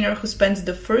trainer who spends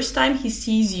the first time he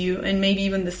sees you, and maybe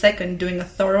even the second, doing a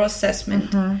thorough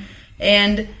assessment.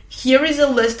 And here is a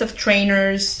list of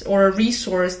trainers or a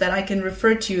resource that I can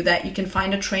refer to, that you can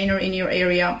find a trainer in your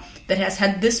area that has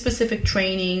had this specific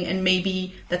training, and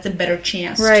maybe that's a better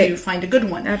chance to find a good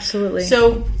one. Absolutely.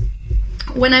 So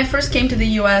when I first came to the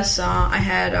U.S., I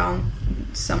had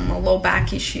some low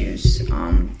back issues,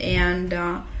 and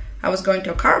I was going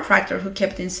to a chiropractor who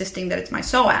kept insisting that it's my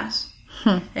psoas.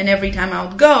 And every time I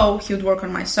would go, he would work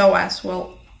on my psoas.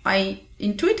 Well, I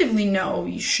intuitively know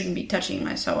you shouldn't be touching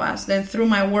my psoas. Then through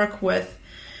my work with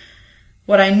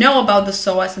what I know about the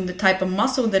psoas and the type of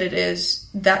muscle that it is,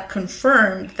 that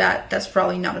confirmed that that's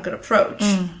probably not a good approach.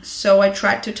 So I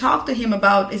tried to talk to him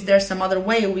about, is there some other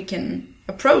way we can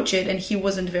approach it? And he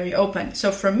wasn't very open.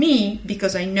 So for me,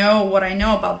 because I know what I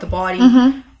know about the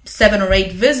body, 7 or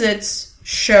 8 visits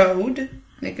showed,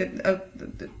 like a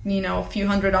few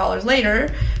 $100s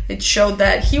later, it showed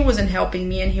that he wasn't helping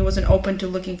me and he wasn't open to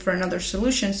looking for another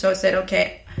solution. So I said,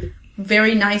 okay,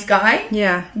 very nice guy,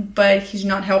 but he's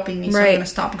not helping me, so I'm going to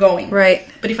stop going. Right.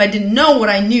 But if I didn't know what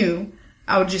I knew,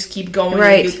 I would just keep going,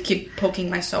 and you'd keep poking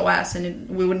my psoas, and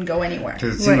we wouldn't go anywhere.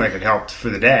 Because it seemed like it helped for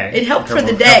the day. It helped for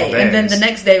the day, and then the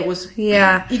next day was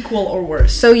equal or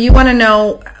worse. So you want to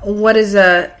know what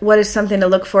is something to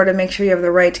look for to make sure you have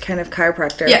the right kind of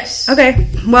chiropractor? Yes. Okay.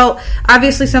 Well,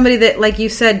 obviously somebody that, like you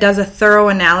said, does a thorough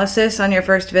analysis on your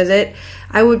first visit.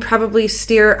 I would probably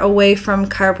steer away from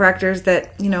chiropractors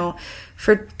that,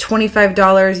 for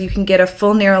 $25, you can get a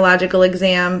full neurological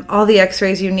exam, all the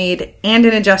x-rays you need, and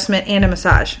an adjustment and a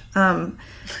massage.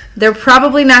 They're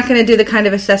probably not going to do the kind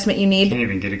of assessment you need. You can't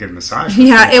even get a good massage.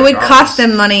 Yeah, it would cost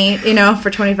them money,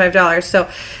 for $25. So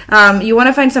you want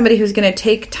to find somebody who's going to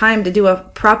take time to do a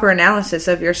proper analysis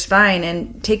of your spine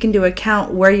and take into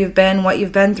account where you've been, what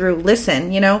you've been through.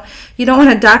 Listen, you don't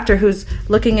want a doctor who's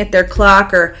looking at their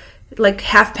clock or like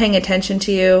half paying attention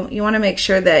to you. You want to make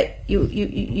sure that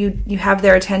you have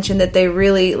their attention, that they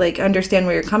really like understand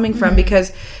where you're coming from.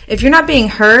 Because if you're not being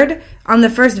heard on the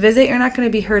first visit, you're not going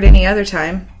to be heard any other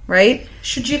time, right?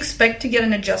 Should you expect to get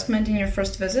an adjustment in your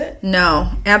first visit?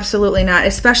 No, absolutely not.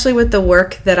 Especially with the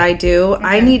work that I do. Okay.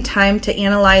 I need time to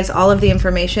analyze all of the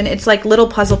information. It's like little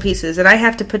puzzle pieces, and I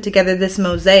have to put together this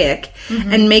mosaic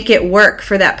and make it work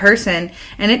for that person.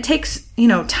 And it takes,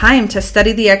 time to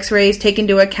study the x-rays, take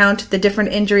into account the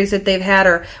different injuries that they've had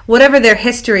or whatever their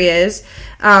history is,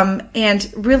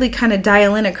 and really kind of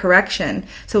dial in a correction.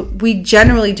 So we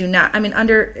generally do not. I mean,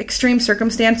 under extreme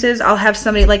circumstances, I'll have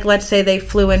somebody, like let's say they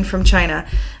flew in from China.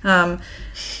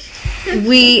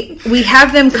 We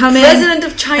have them come in. President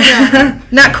of China.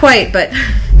 Not quite, but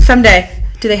someday.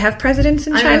 Do they have presidents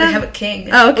in China? I know they have a king.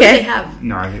 Oh, okay. What do they have?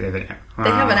 No, I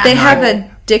think they have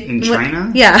a in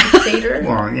China. Yeah. Dictator.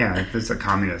 Well, yeah, it's a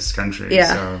communist country.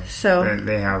 Yeah. So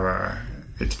they have a.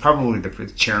 It's probably the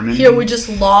chairman. Here we just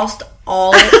lost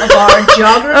all of our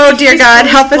geography. Oh dear God,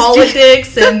 help us!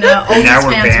 Politics and all and now these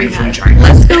we're fans banned we from had. China.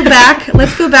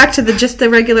 Let's go back to the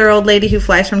regular old lady who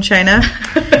flies from China.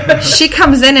 She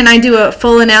comes in and I do a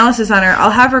full analysis on her.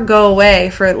 I'll have her go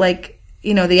away for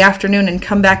the afternoon and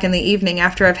come back in the evening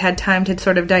after I've had time to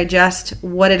sort of digest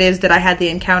what it is that I had the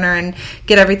encounter and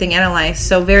get everything analyzed.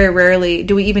 So very rarely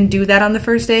do we even do that on the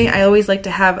first day. I always like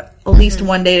to have at least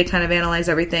one day to kind of analyze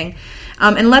everything.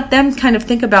 And let them kind of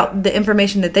think about the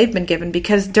information that they've been given,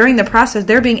 because during the process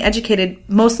they're being educated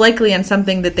most likely on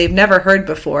something that they've never heard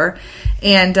before,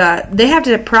 and they have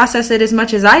to process it as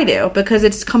much as I do because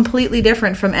it's completely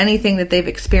different from anything that they've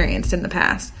experienced in the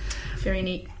past. Very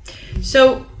neat.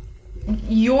 So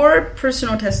your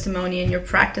personal testimony and your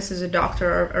practice as a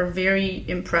doctor are very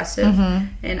impressive,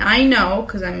 and I know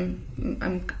because I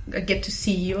get to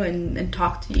see you and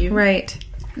talk to you, right,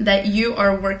 that you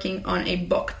are working on a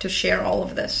book to share all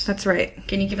of this. That's right.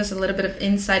 Can you give us a little bit of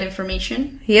inside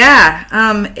information? Yeah,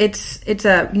 it's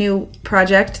a new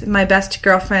project. My best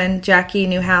girlfriend, Jackie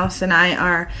Newhouse, and I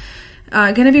are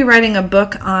going to be writing a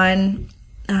book on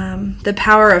the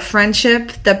power of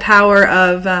friendship, the power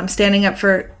of standing up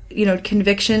for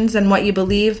convictions and what you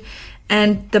believe,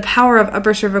 and the power of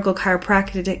upper cervical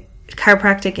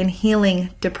chiropractic in healing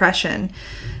depression.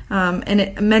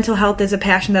 Mental health is a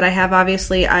passion that I have.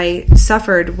 Obviously, I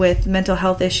suffered with mental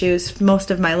health issues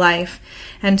most of my life.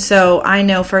 And so I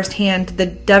know firsthand the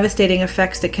devastating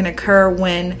effects that can occur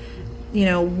when,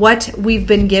 what we've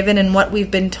been given and what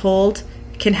we've been told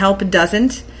can help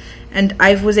doesn't. And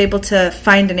I was able to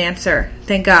find an answer,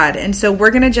 thank God. And so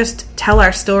we're going to just tell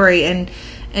our story and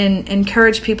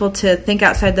encourage people to think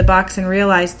outside the box and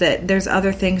realize that there's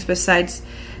other things besides,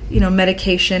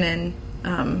 medication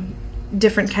and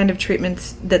different kind of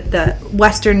treatments that the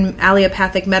Western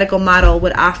allopathic medical model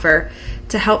would offer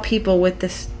to help people with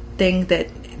this thing that,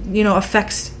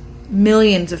 affects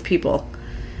millions of people.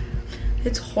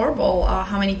 It's horrible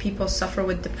how many people suffer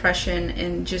with depression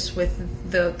and just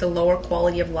with the lower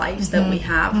quality of lives that we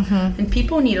have. And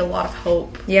people need a lot of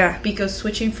hope. Yeah. Because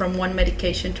switching from one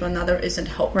medication to another isn't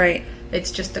hope. Right.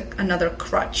 It's just another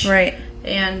crutch. Right.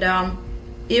 And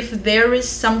if there is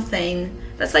something...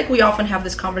 That's like we often have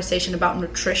this conversation about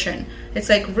nutrition. It's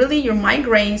like, really, your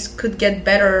migraines could get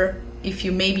better if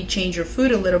you maybe change your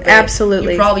food a little bit.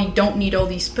 Absolutely. You probably don't need all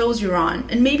these pills you're on.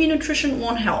 And maybe nutrition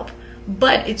won't help.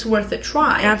 But it's worth a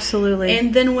try. Absolutely.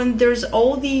 And then when there's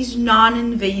all these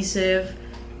non-invasive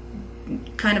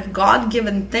kind of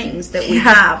God-given things that we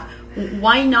have,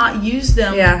 why not use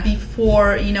them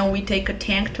before, we take a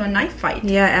tank to a knife fight?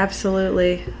 Yeah,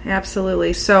 absolutely.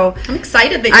 Absolutely. So I'm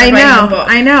excited that you're writing a book.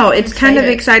 I know. It's kind of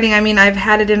exciting. I mean, I've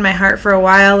had it in my heart for a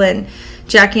while, and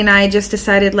Jackie and I just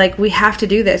decided, we have to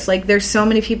do this. There's so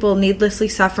many people needlessly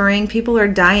suffering. People are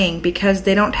dying because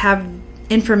they don't have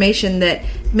information that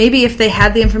maybe if they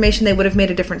had the information, they would have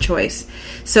made a different choice.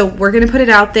 So we're going to put it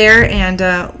out there and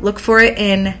look for it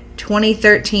in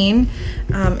 2013.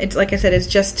 It's like I said, it's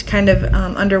just kind of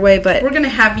underway, but we're going to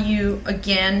have you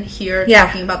again here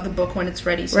talking about the book when it's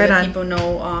ready, so that people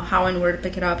know how and where to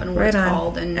pick it up and what it's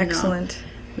called, and excellent.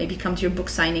 Maybe come to your book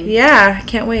signing. Yeah,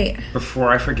 can't wait.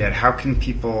 Before I forget, how can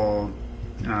people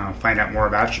find out more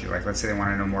about you? Let's say they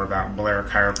want to know more about Blair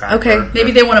Chiropractic. Okay.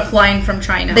 Maybe they want to fly in from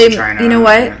China. You know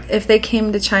what? Yeah. If they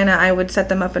came to China, I would set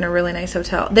them up in a really nice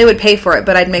hotel. They would pay for it,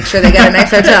 but I'd make sure they got a nice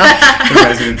hotel. The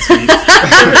resident suite.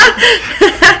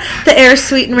 The Air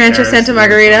Suite in Rancho Santa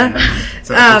Margarita. It's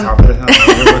at the top of the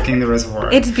hill, overlooking the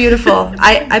reservoir. It's beautiful.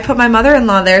 I put my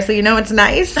mother-in-law there, so it's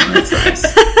nice. It's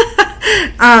nice.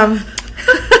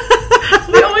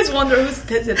 We always wonder who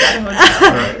stays at that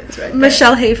hotel. Right. Right,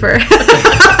 Michelle Hafer.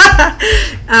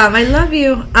 I love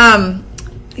you.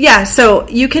 Yeah, so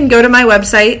you can go to my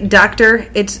website,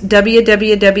 it's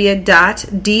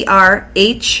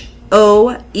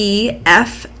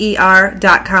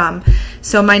www.drhoefer.com.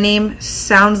 So my name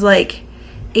sounds like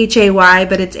Hay,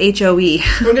 but it's HOE.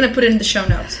 We're going to put it in the show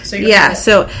notes. So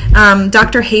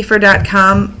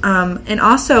drhafer.com. And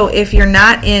also, if you're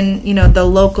not in, the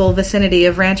local vicinity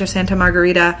of Rancho Santa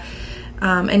Margarita,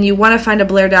 and you want to find a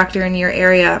Blair doctor in your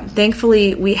area,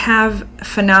 thankfully we have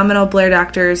phenomenal Blair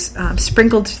doctors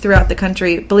sprinkled throughout the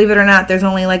country. Believe it or not, there's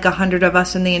only like 100 of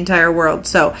us in the entire world.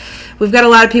 So we've got a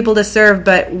lot of people to serve,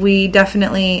 but we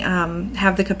definitely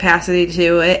have the capacity to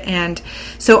do it. And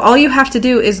so all you have to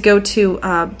do is go to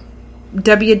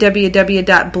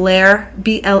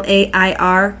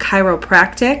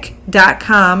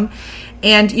www.blair.chiropractic.com,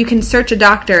 and you can search a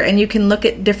doctor, and you can look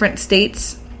at different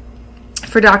states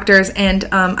for doctors, and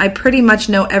I pretty much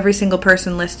know every single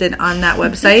person listed on that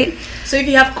website. So if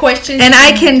you have questions, and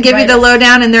I can give you the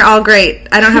lowdown, and they're all great.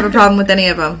 I don't have a problem with any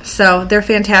of them. So they're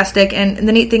fantastic. And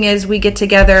the neat thing is we get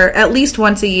together at least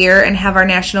once a year and have our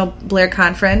National Blair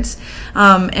Conference.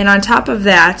 And on top of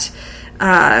that,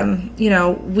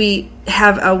 we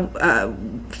have a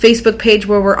Facebook page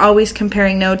where we're always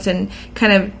comparing notes and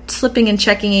kind of slipping and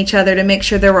checking each other to make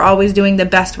sure that we're always doing the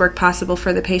best work possible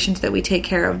for the patients that we take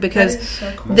care of, because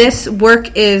so cool. This work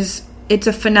it's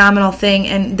a phenomenal thing.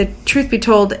 And the truth be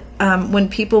told, when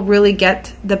people really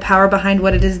get the power behind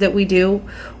what it is that we do,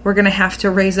 we're going to have to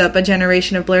raise up a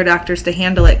generation of Blair doctors to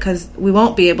handle it, because we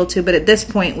won't be able to. But at this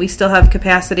point, we still have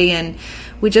capacity, and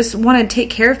we just want to take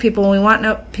care of people, and we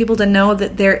want people to know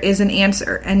that there is an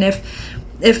answer. And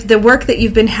if the work that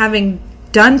you've been having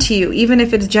done to you, even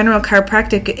if it's general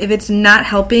chiropractic, if it's not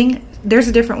helping, there's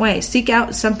a different way. Seek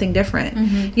out something different.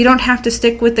 Mm-hmm. You don't have to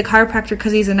stick with the chiropractor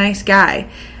because he's a nice guy.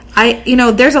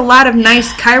 There's a lot of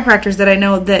nice chiropractors that I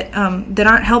know that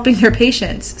aren't helping their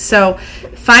patients. So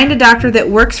find a doctor that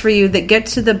works for you, that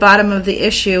gets to the bottom of the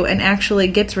issue and actually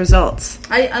gets results.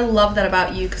 I love that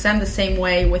about you, because I'm the same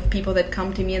way with people that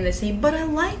come to me and they say, but I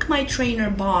like my trainer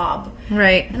Bob.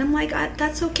 Right. And I'm like,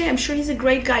 that's okay. I'm sure he's a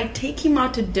great guy. Take him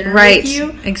out to dinner right. with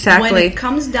you. Exactly. When it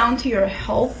comes down to your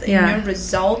health and your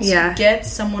results, get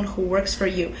someone who works for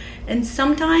you. And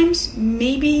sometimes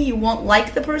maybe you won't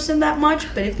like the person that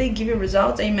much, but if they give you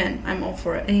results, amen, I'm all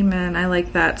for it. Amen. I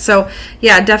like that. So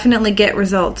definitely get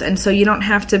results. And so you don't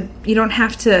have to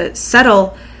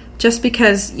settle just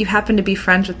because you happen to be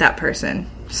friends with that person.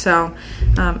 So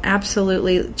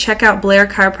absolutely check out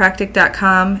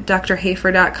BlairChiropractic.com,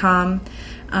 drhafer.com,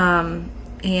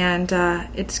 and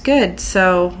it's good.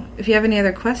 So if you have any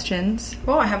other questions.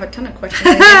 Oh, I have a ton of questions.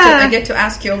 I get to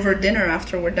ask you over dinner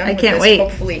after we're done with this. I can't wait.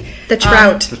 Hopefully. The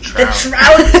trout. The trout.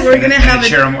 We're going to have it.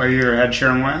 Have you ever had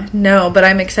cherimoya? No, but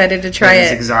I'm excited to try it.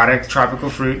 It's exotic tropical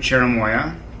fruit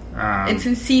cherimoya. It's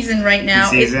in season right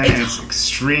now. It's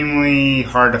extremely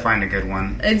hard to find a good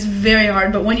one. It's very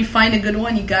hard, but when you find a good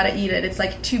one, you gotta eat it. It's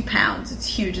like 2 pounds. It's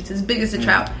huge. It's as big as a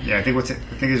trout. Yeah, I think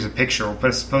there's a picture. We'll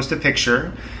post a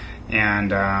picture,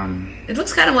 and it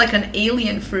looks kind of like an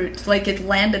alien fruit, like it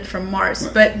landed from Mars.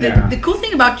 But the cool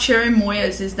thing about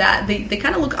cherimoyas is that they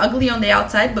kind of look ugly on the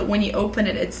outside, but when you open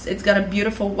it, it's got a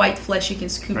beautiful white flesh you can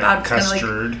scoop out. It's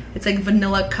custard. It's like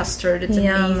vanilla custard. It's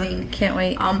amazing. Can't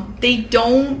wait. They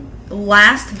don't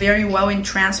last very well in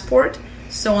transport,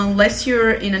 so unless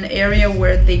you're in an area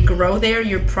where they grow there,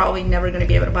 you're probably never going to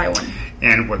be able to buy one.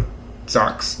 And what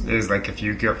sucks is, like, if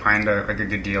you find a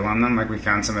good deal on them, like we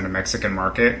found some at a Mexican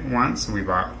market once, we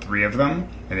bought 3 of them,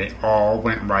 and they all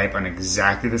went ripe on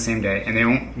exactly the same day.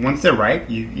 And once they're ripe,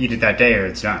 you eat it that day or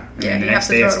it's done. And the next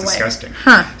day it's disgusting.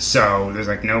 So there's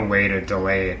like no way to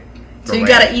delay it. So you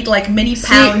gotta eat like many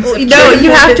pounds.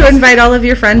 You have to invite all of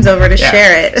your friends over to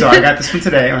share it. So I got this one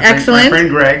today. Excellent. My friend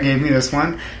Greg gave me this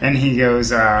one, and he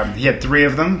goes, he had 3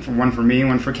 of them, one for me,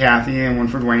 one for Kathy, and one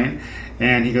for Dwayne.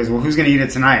 And he goes, well, who's going to eat it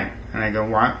tonight? And I go,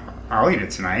 well, I'll eat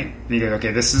it tonight. And he goes,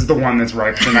 okay, this is the one that's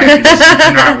ripe tonight. You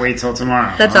do not wait till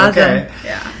tomorrow. That's okay. Awesome.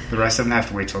 Yeah. The rest of them have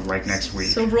to wait till like next week.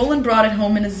 So Roland brought it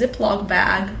home in a Ziploc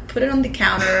bag, put it on the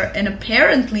counter, and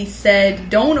apparently said,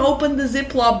 don't open the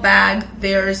Ziploc bag.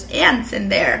 There's ants in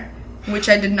there. Which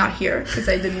I did not hear because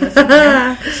I didn't listen to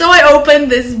him. So I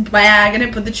opened this bag and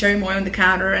I put the cherimoya on the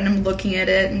counter and I'm looking at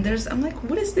it and I'm like,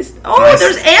 what is this? Oh,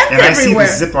 there's ants everywhere. I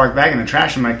see the Ziploc bag in the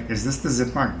trash. I'm like, is this the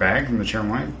Ziploc bag from the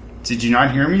cherimoya? Did you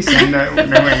not hear me saying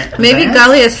that? Maybe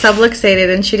Galia is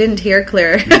subluxated and she didn't hear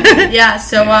clear. Yeah,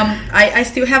 so I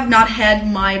still have not had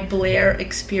my Blair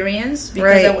experience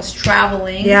because I was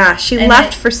traveling. Yeah, she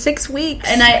left for 6 weeks.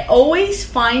 And I always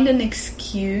find an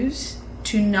excuse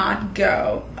to not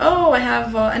go. Oh, I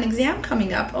have an exam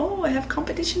coming up. Oh, I have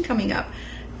competition coming up.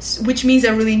 which means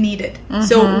I really need it.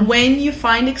 So when you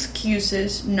find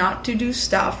excuses not to do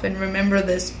stuff, and remember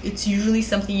this, it's usually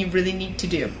something you really need to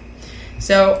do.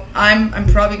 So I'm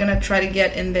probably going to try to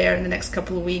get in there in the next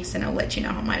couple of weeks, and I'll let you know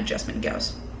how my adjustment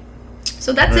goes.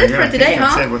 So that's it for today,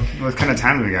 huh? What kind of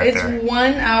time do we got there? It's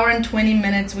 1 hour and 20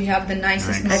 minutes. We have the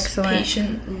nicest, most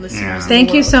patient listeners.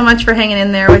 Thank you so much for hanging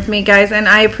in there with me, guys. And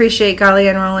I appreciate Galia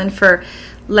and Roland for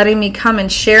letting me come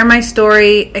and share my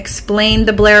story, explain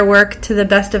the Blair work to the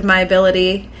best of my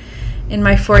ability in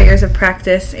my 4 years of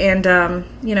practice. And,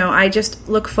 I just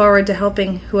look forward to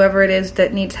helping whoever it is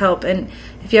that needs help. And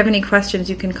if you have any questions,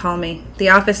 you can call me. The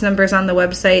office number is on the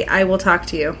website. I will talk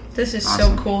to you. This is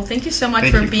awesome. So cool. Thank you so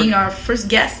much for being our first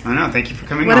guest. I know. Thank you for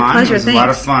coming on. What a pleasure. It was a lot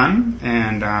of fun.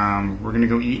 And we're going to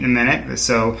go eat in a minute.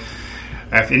 So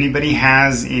if anybody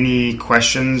has any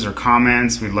questions or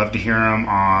comments, we'd love to hear them on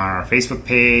our Facebook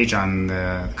page, on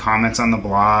the comments on the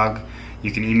blog.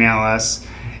 You can email us.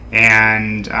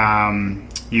 And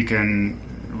you can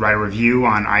write a review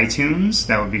on iTunes.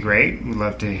 That would be great. We'd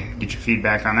love to get your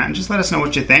feedback on that. And just let us know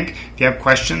what you think. If you have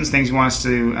questions, things you want us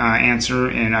to answer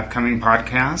in upcoming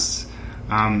podcasts,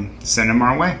 send them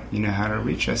our way. You know how to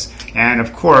reach us. And,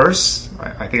 of course,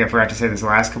 I think I forgot to say this the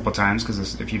last couple of times,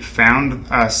 because if you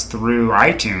found us through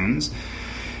iTunes,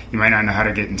 you might not know how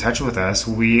to get in touch with us.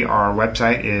 Our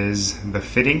website is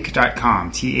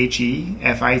thefitink.com,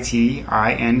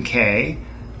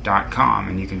 TheFitink.com,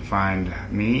 and you can find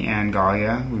me and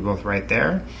Galia. We both right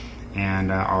there,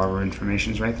 and all of our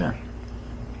information is right there.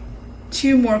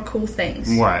 2 more cool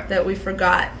things. What? That we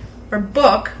forgot. Our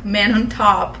book, Man on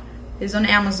Top, is on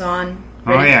Amazon,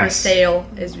 ready for sale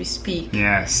as we speak.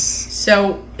 Yes.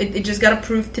 So it just got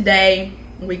approved today.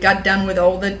 We got done with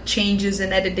all the changes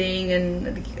and editing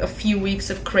and a few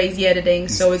weeks of crazy editing.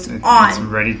 So it's on. It's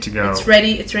ready to go. It's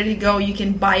ready to go. You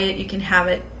can buy it. You can have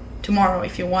it tomorrow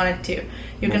if you wanted to.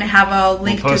 You're going to have a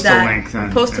link to that.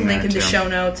 We'll post a link in the show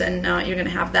notes, and you're going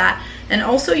to have that. And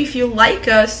also, if you like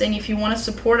us and if you want to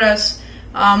support us,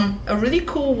 a really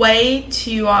cool way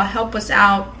to help us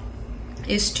out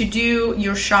is to do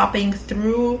your shopping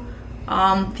through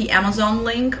the Amazon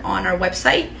link on our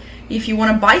website. If you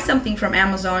want to buy something from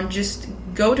Amazon, just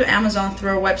go to Amazon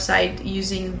through our website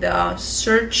using the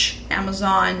search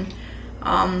Amazon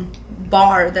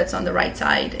bar that's on the right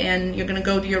side, and you're going to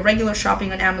go to your regular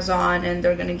shopping on Amazon, and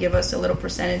they're going to give us a little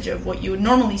percentage of what you would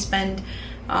normally spend,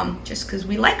 just because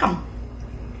we like them.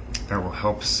 That will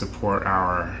help support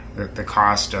the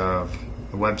cost of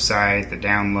the website, the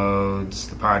downloads,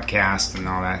 the podcast, and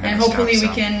all that. And hopefully we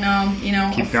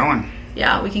can, keep going.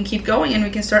 Yeah, we can keep going, and we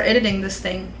can start editing this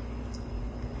thing.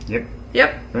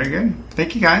 Yep. Very good.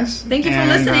 Thank you, guys. Thank you for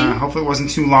listening. Hopefully it wasn't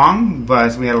too long,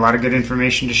 but we had a lot of good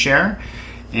information to share.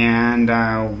 And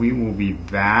we will be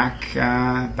back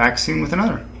soon with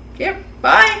another. Yep.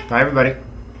 Bye. Bye, everybody.